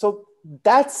 So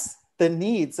that's the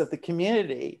needs of the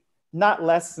community, not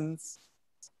lessons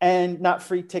and not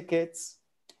free tickets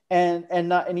and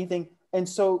not anything. And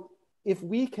so if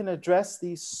we can address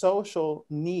these social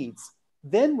needs,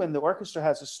 then when the orchestra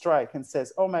has a strike and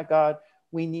says, oh my God,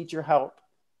 we need your help.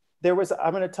 I'm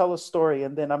going to tell a story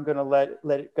and then I'm going to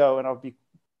let it go and I'll be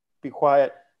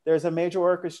quiet. There's a major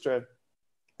orchestra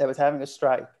that was having a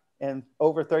strike, and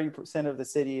over 30% of the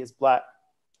city is Black.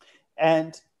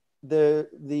 And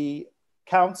the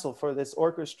council for this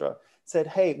orchestra said,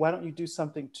 hey, why don't you do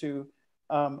something to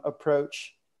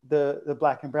approach the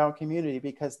Black and brown community,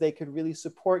 because they could really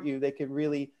support you. They could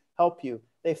really help you.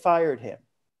 They fired him.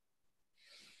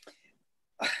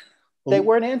 They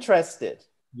weren't interested.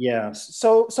 Yeah.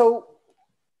 So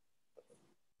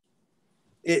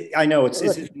I know it's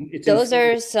those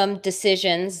are some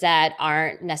decisions that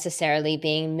aren't necessarily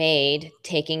being made,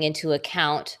 taking into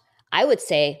account, I would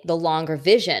say, the longer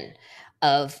vision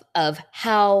of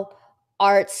how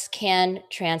arts can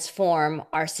transform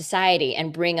our society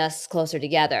and bring us closer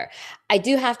together. I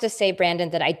do have to say, Brandon,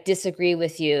 that I disagree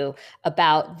with you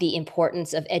about the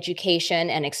importance of education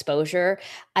and exposure.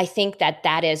 I think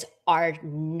that is our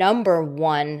number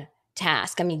one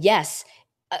task. I mean, yes,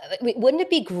 wouldn't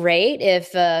it be great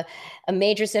if a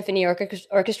major symphony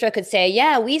orchestra could say,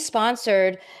 yeah, we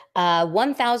sponsored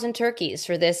 1,000 turkeys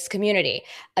for this community?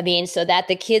 I mean, so that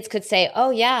the kids could say,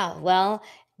 oh, yeah, well,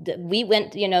 we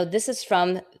went, this is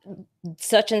from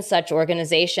such and such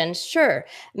organization. Sure.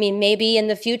 I mean, maybe in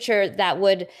the future that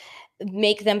would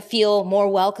make them feel more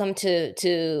welcome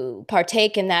to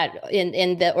partake in that,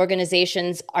 in the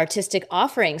organization's artistic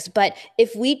offerings. But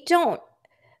if we don't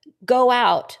go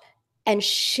out and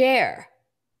share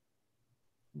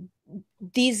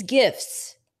these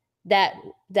gifts that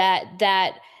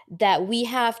we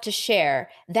have to share,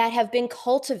 that have been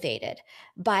cultivated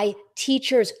by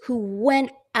teachers who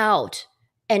went out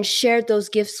and shared those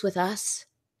gifts with us,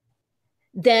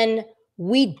 then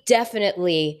we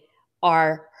definitely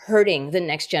are hurting the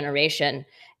next generation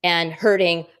and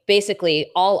hurting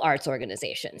basically all arts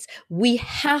organizations. We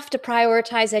have to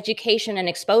prioritize education and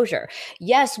exposure.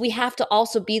 Yes, we have to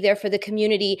also be there for the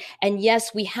community. And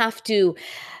yes, we have to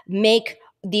make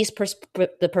these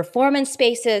the performance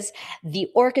spaces, the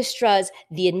orchestras,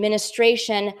 the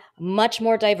administration much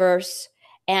more diverse.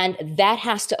 And that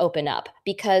has to open up,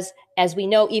 because as we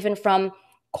know, even from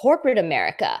corporate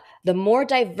America, the more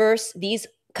diverse these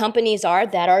companies are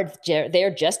that are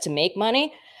there just to make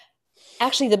money,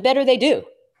 actually, the better they do.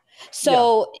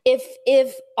 So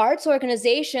if arts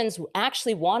organizations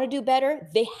actually want to do better,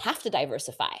 they have to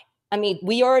diversify. I mean,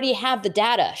 we already have the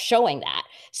data showing that.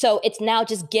 So it's now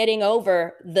just getting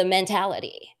over the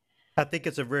mentality. I think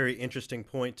it's a very interesting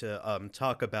point to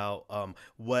talk about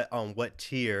what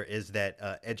tier is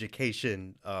that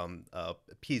education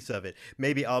piece of it.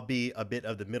 Maybe I'll be a bit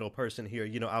of the middle person here.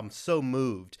 I'm so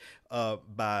moved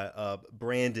by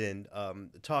Brandon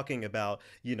talking about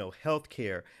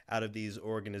healthcare out of these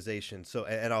organizations. So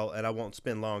and I won't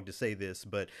spend long to say this,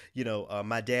 but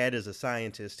my dad is a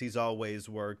scientist. He's always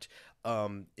worked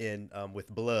with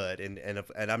blood, and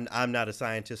I'm not a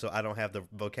scientist, so I don't have the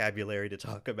vocabulary to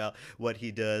talk about what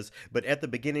he does. But at the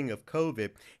beginning of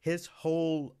COVID, his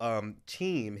whole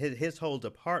team, his whole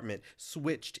department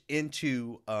switched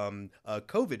into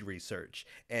COVID research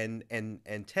and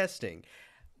testing.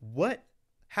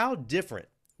 How different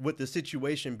would the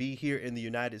situation be here in the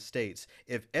United States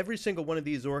if every single one of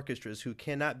these orchestras who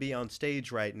cannot be on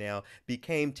stage right now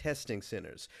became testing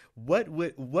centers? What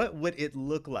would it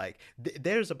look like?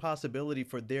 There's a possibility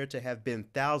for there to have been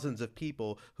thousands of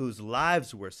people whose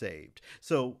lives were saved.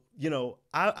 So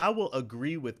I will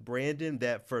agree with Brandon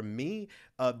that for me,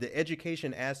 the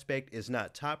education aspect is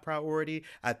not top priority.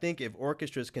 I think if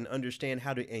orchestras can understand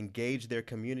how to engage their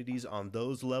communities on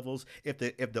those levels, if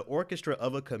the orchestra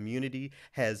of a community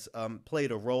has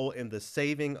played a role in the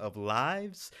saving of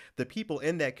lives, the people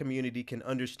in that community can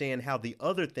understand how the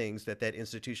other things that that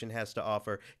institution has to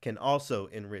offer can also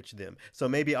enrich them. So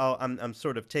maybe I'm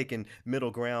sort of taking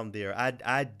middle ground there.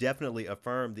 I definitely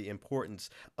affirm the importance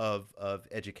of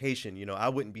education. I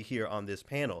wouldn't be here on this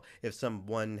panel if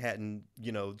someone hadn't,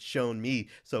 shown me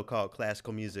so-called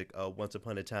classical music once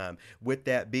upon a time. With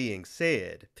that being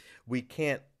said, we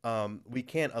can't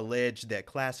allege that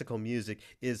classical music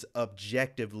is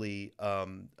objectively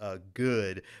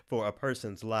good for a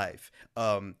person's life.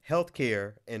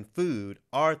 Healthcare and food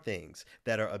are things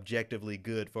that are objectively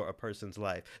good for a person's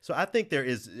life. So I think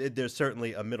there's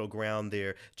certainly a middle ground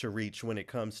there to reach when it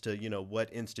comes to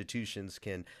what institutions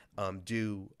can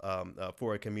do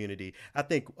for a community. I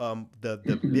think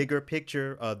the bigger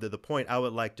picture, the point I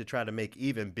would like to try to make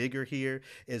even bigger here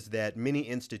is that many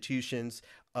institutions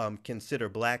consider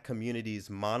Black communities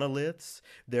monoliths.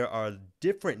 There are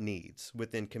different needs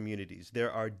within communities.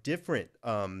 There are different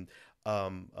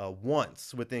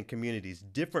wants within communities,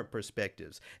 different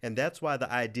perspectives. And that's why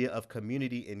the idea of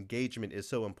community engagement is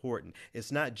so important.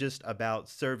 It's not just about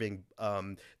serving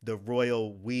the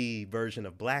royal we version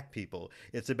of Black people.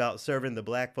 It's about serving the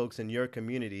Black folks in your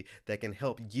community that can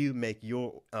help you make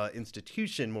your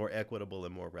institution more equitable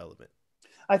and more relevant.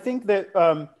 I think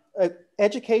that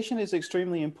education is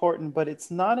extremely important, but it's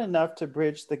not enough to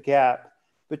bridge the gap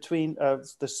between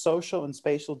the social and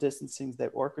spatial distancing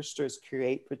that orchestras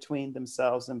create between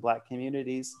themselves and Black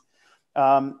communities,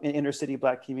 in inner city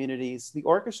Black communities. The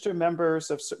orchestra members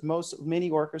of many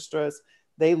orchestras,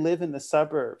 they live in the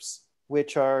suburbs,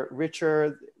 which are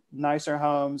richer, nicer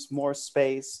homes, more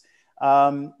space.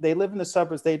 They live in the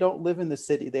suburbs. They don't live in the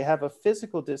city. They have a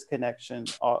physical disconnection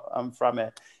from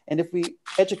it. And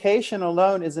education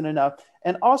alone isn't enough.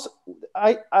 And also,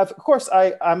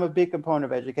 I'm a big component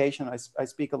of education. I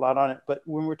speak a lot on it. But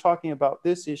when we're talking about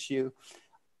this issue,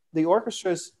 the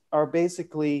orchestras are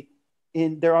basically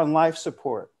they're on life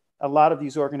support. A lot of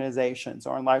these organizations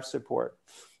are on life support.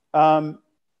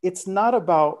 It's not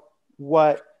about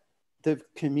what the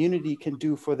community can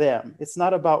do for them. It's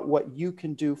not about what you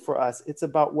can do for us. It's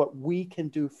about what we can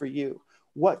do for you.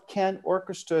 What can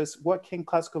orchestras, what can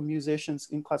classical musicians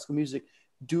in classical music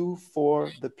do for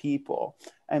the people?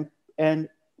 And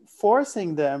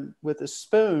forcing them with a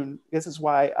spoon, this is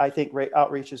why I think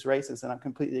outreach is racist, and I'm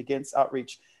completely against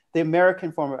outreach. The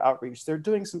American form of outreach, they're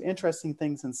doing some interesting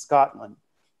things in Scotland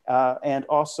and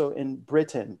also in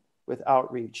Britain with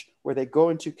outreach, where they go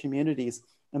into communities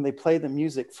and they play the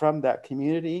music from that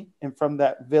community and from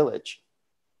that village.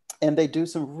 And they do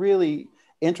some really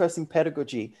interesting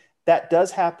pedagogy. That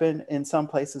does happen in some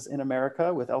places in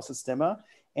America with El Sistema,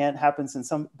 and happens in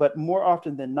some, but more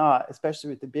often than not, especially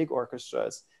with the big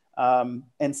orchestras,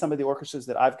 and some of the orchestras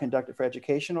that I've conducted for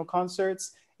educational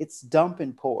concerts, it's dump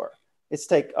and pour. It's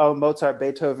take, Mozart,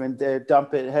 Beethoven, they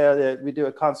dump it, hey, we do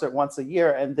a concert once a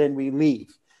year and then we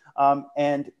leave.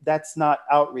 And that's not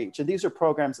outreach. And these are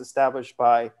programs established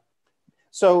by,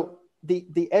 so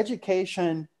the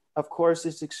education, of course,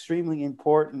 is extremely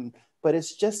important, but it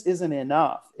just isn't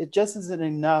enough. It just isn't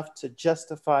enough to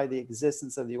justify the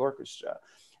existence of the orchestra.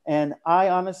 And I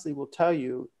honestly will tell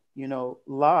you,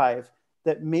 live,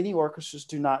 that many orchestras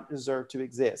do not deserve to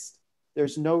exist.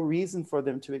 There's no reason for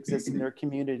them to exist in their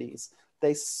communities.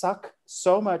 They suck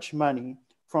so much money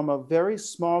from a very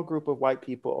small group of white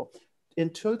people.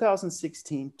 In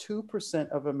 2016, 2%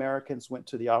 of Americans went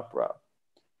to the opera.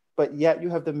 But yet you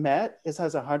have the Met, it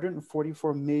has a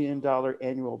 $144 million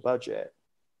annual budget.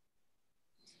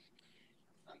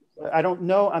 I don't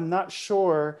know, I'm not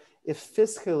sure if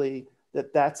fiscally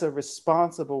that's a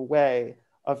responsible way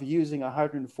of using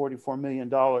 $144 million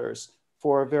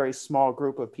for a very small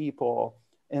group of people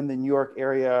in the New York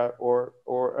area or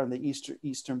on the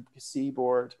eastern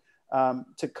seaboard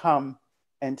to come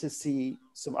and to see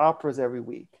some operas every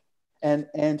week. And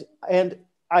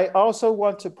I also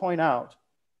want to point out,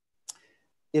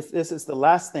 if this is the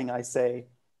last thing I say,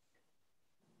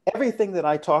 everything that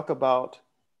I talk about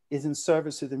is in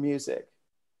service to the music.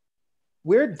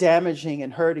 We're damaging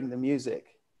and hurting the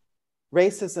music.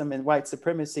 Racism and white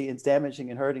supremacy is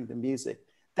damaging and hurting the music.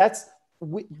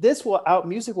 Music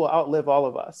will outlive all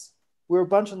of us. We're a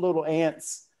bunch of little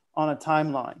ants on a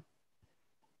timeline.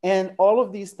 And all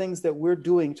of these things that we're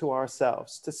doing to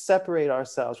ourselves, to separate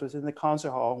ourselves within the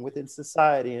concert hall and within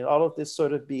society and all of this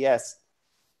sort of BS,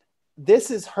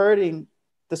 this is hurting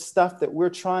the stuff that we're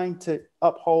trying to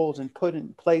uphold and put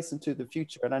in place into the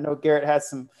future. And I know Garrett has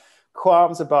some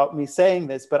qualms about me saying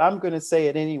this, but I'm going to say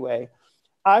it anyway.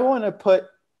 I want to put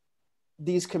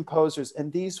these composers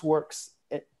and these works,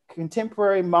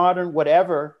 contemporary, modern,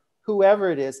 whatever, whoever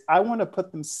it is, I want to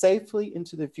put them safely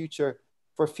into the future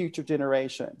for future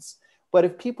generations. But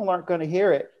if people aren't going to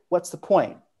hear it, what's the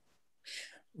point?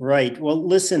 Right. Well,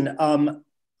 listen,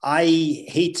 I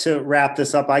hate to wrap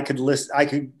this up. I could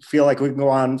feel like we can go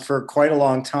on for quite a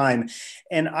long time.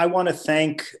 And I want to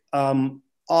thank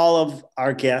all of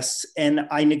our guests. And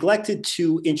I neglected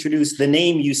to introduce the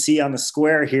name you see on the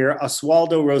square here.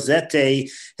 Oswaldo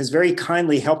Rossetti has very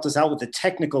kindly helped us out with the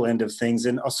technical end of things.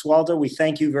 And Oswaldo, we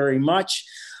thank you very much.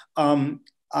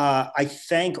 I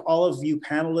thank all of you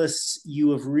panelists. You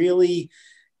have really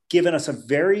given us a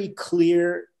very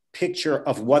clear picture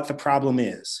of what the problem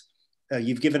is.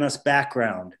 You've given us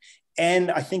background.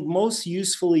 And I think most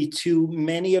usefully to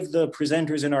many of the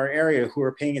presenters in our area who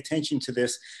are paying attention to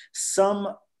this,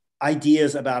 some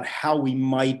ideas about how we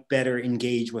might better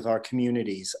engage with our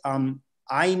communities.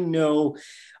 I know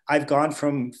I've gone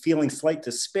from feeling slight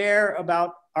despair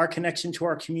about our connection to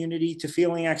our community to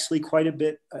feeling actually quite a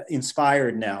bit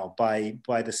inspired now by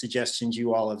the suggestions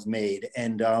you all have made.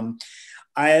 And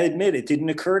I admit it didn't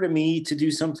occur to me to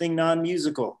do something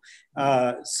non-musical.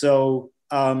 So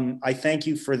I thank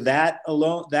you for that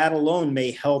alone. That alone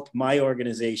may help my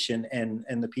organization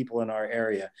and the people in our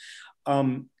area.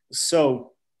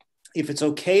 So if it's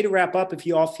okay to wrap up, if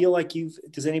you all feel like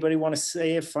does anybody want to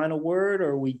say a final word, or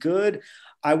are we good?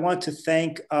 I want to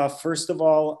thank, first of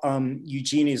all,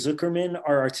 Eugenia Zukerman,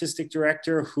 our artistic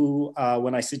director, who,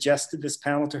 when I suggested this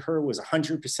panel to her, was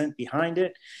 100% behind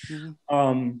it.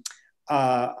 Mm-hmm.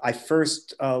 I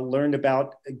first learned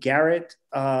about Garrett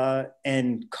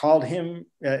and called him,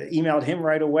 emailed him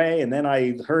right away. And then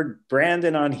I heard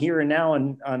Brandon on Here and Now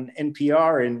on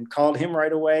NPR and called him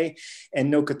right away.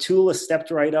 And Nokuthula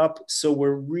stepped right up. So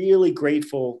we're really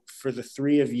grateful for the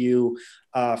three of you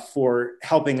for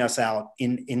helping us out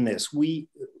in this.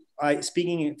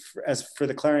 Speaking for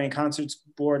the Clarion Concerts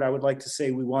Board, I would like to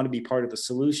say we want to be part of the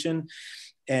solution.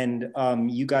 And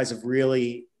you guys have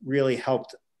really, really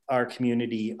helped our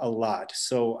community a lot.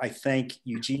 So I thank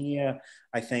Eugenia,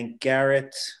 I thank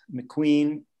Garrett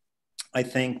McQueen, I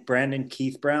thank Brandon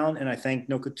Keith Brown, and I thank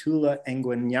Nokuthula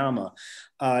Ngwenyama.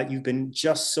 You've been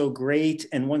just so great.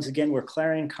 And once again, we're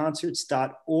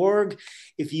clarionconcerts.org.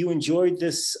 If you enjoyed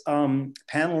this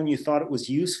panel and you thought it was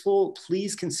useful,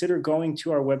 please consider going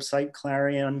to our website,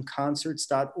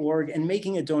 clarionconcerts.org, and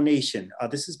making a donation.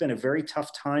 This has been a very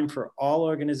tough time for all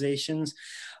organizations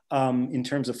in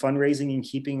terms of fundraising and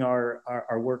keeping our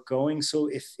work going. So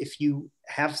if you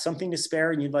have something to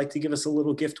spare and you'd like to give us a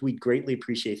little gift, we'd greatly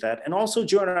appreciate that. And also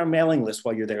join our mailing list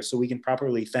while you're there so we can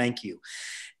properly thank you.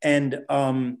 And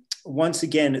once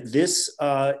again, this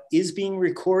is being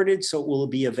recorded, so it will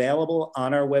be available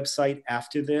on our website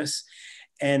after this.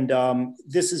 And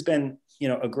this has been,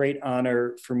 a great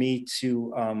honor for me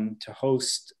to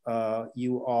host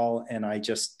you all. And I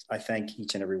thank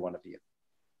each and every one of you.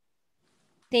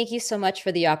 Thank you so much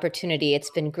for the opportunity. It's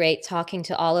been great talking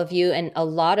to all of you and a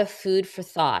lot of food for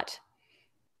thought.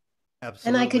 Absolutely.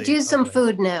 And I could use some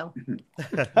food now.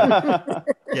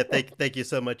 Yeah, thank you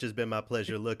so much. It's been my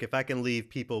pleasure. Look, if I can leave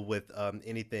people with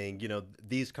anything,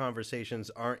 these conversations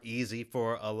aren't easy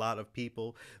for a lot of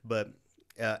people, but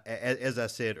as I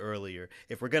said earlier,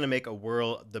 if we're going to make a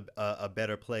world a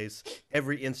better place,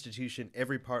 every institution,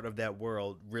 every part of that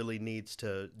world really needs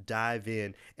to dive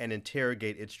in and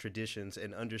interrogate its traditions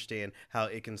and understand how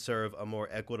it can serve a more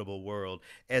equitable world.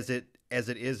 As it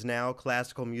is now,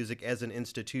 classical music as an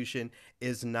institution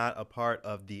is not a part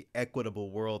of the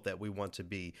equitable world that we want to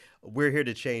be. We're here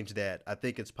to change that. I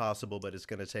think it's possible, but it's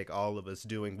going to take all of us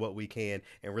doing what we can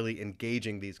and really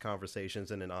engaging these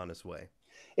conversations in an honest way.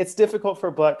 It's difficult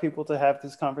for Black people to have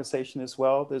this conversation as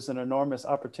well. There's an enormous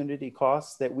opportunity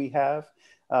cost that we have.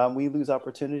 We lose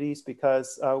opportunities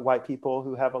because white people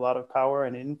who have a lot of power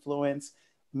and influence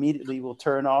immediately will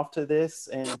turn off to this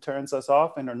and turns us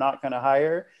off and are not going to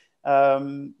hire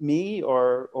me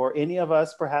or any of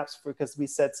us, perhaps because we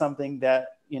said something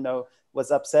that,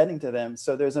 was upsetting to them.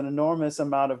 So there's an enormous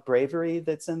amount of bravery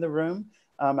that's in the room.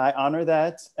 I honor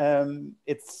that.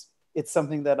 It's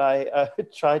something that I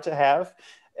try to have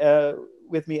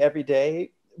with me every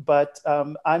day, but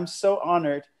I'm so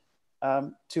honored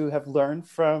to have learned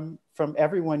from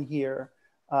everyone here,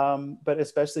 but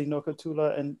especially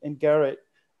Nokuthula and Garrett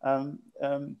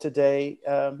today.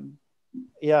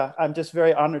 Yeah, I'm just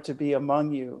very honored to be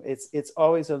among you. It's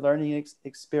always a learning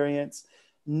experience.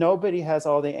 Nobody has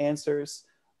all the answers.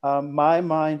 My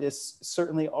mind is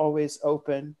certainly always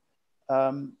open.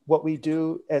 What we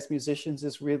do as musicians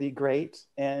is really great.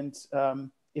 And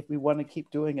if we want to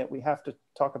keep doing it, we have to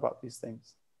talk about these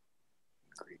things.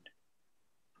 Agreed.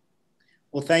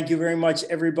 Well, thank you very much,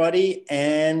 everybody.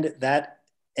 And that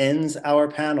ends our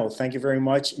panel. Thank you very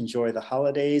much. Enjoy the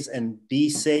holidays and be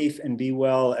safe and be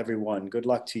well, everyone. Good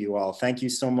luck to you all. Thank you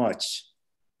so much.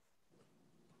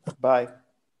 Bye.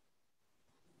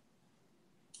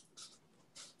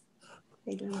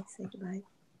 They don't say goodbye.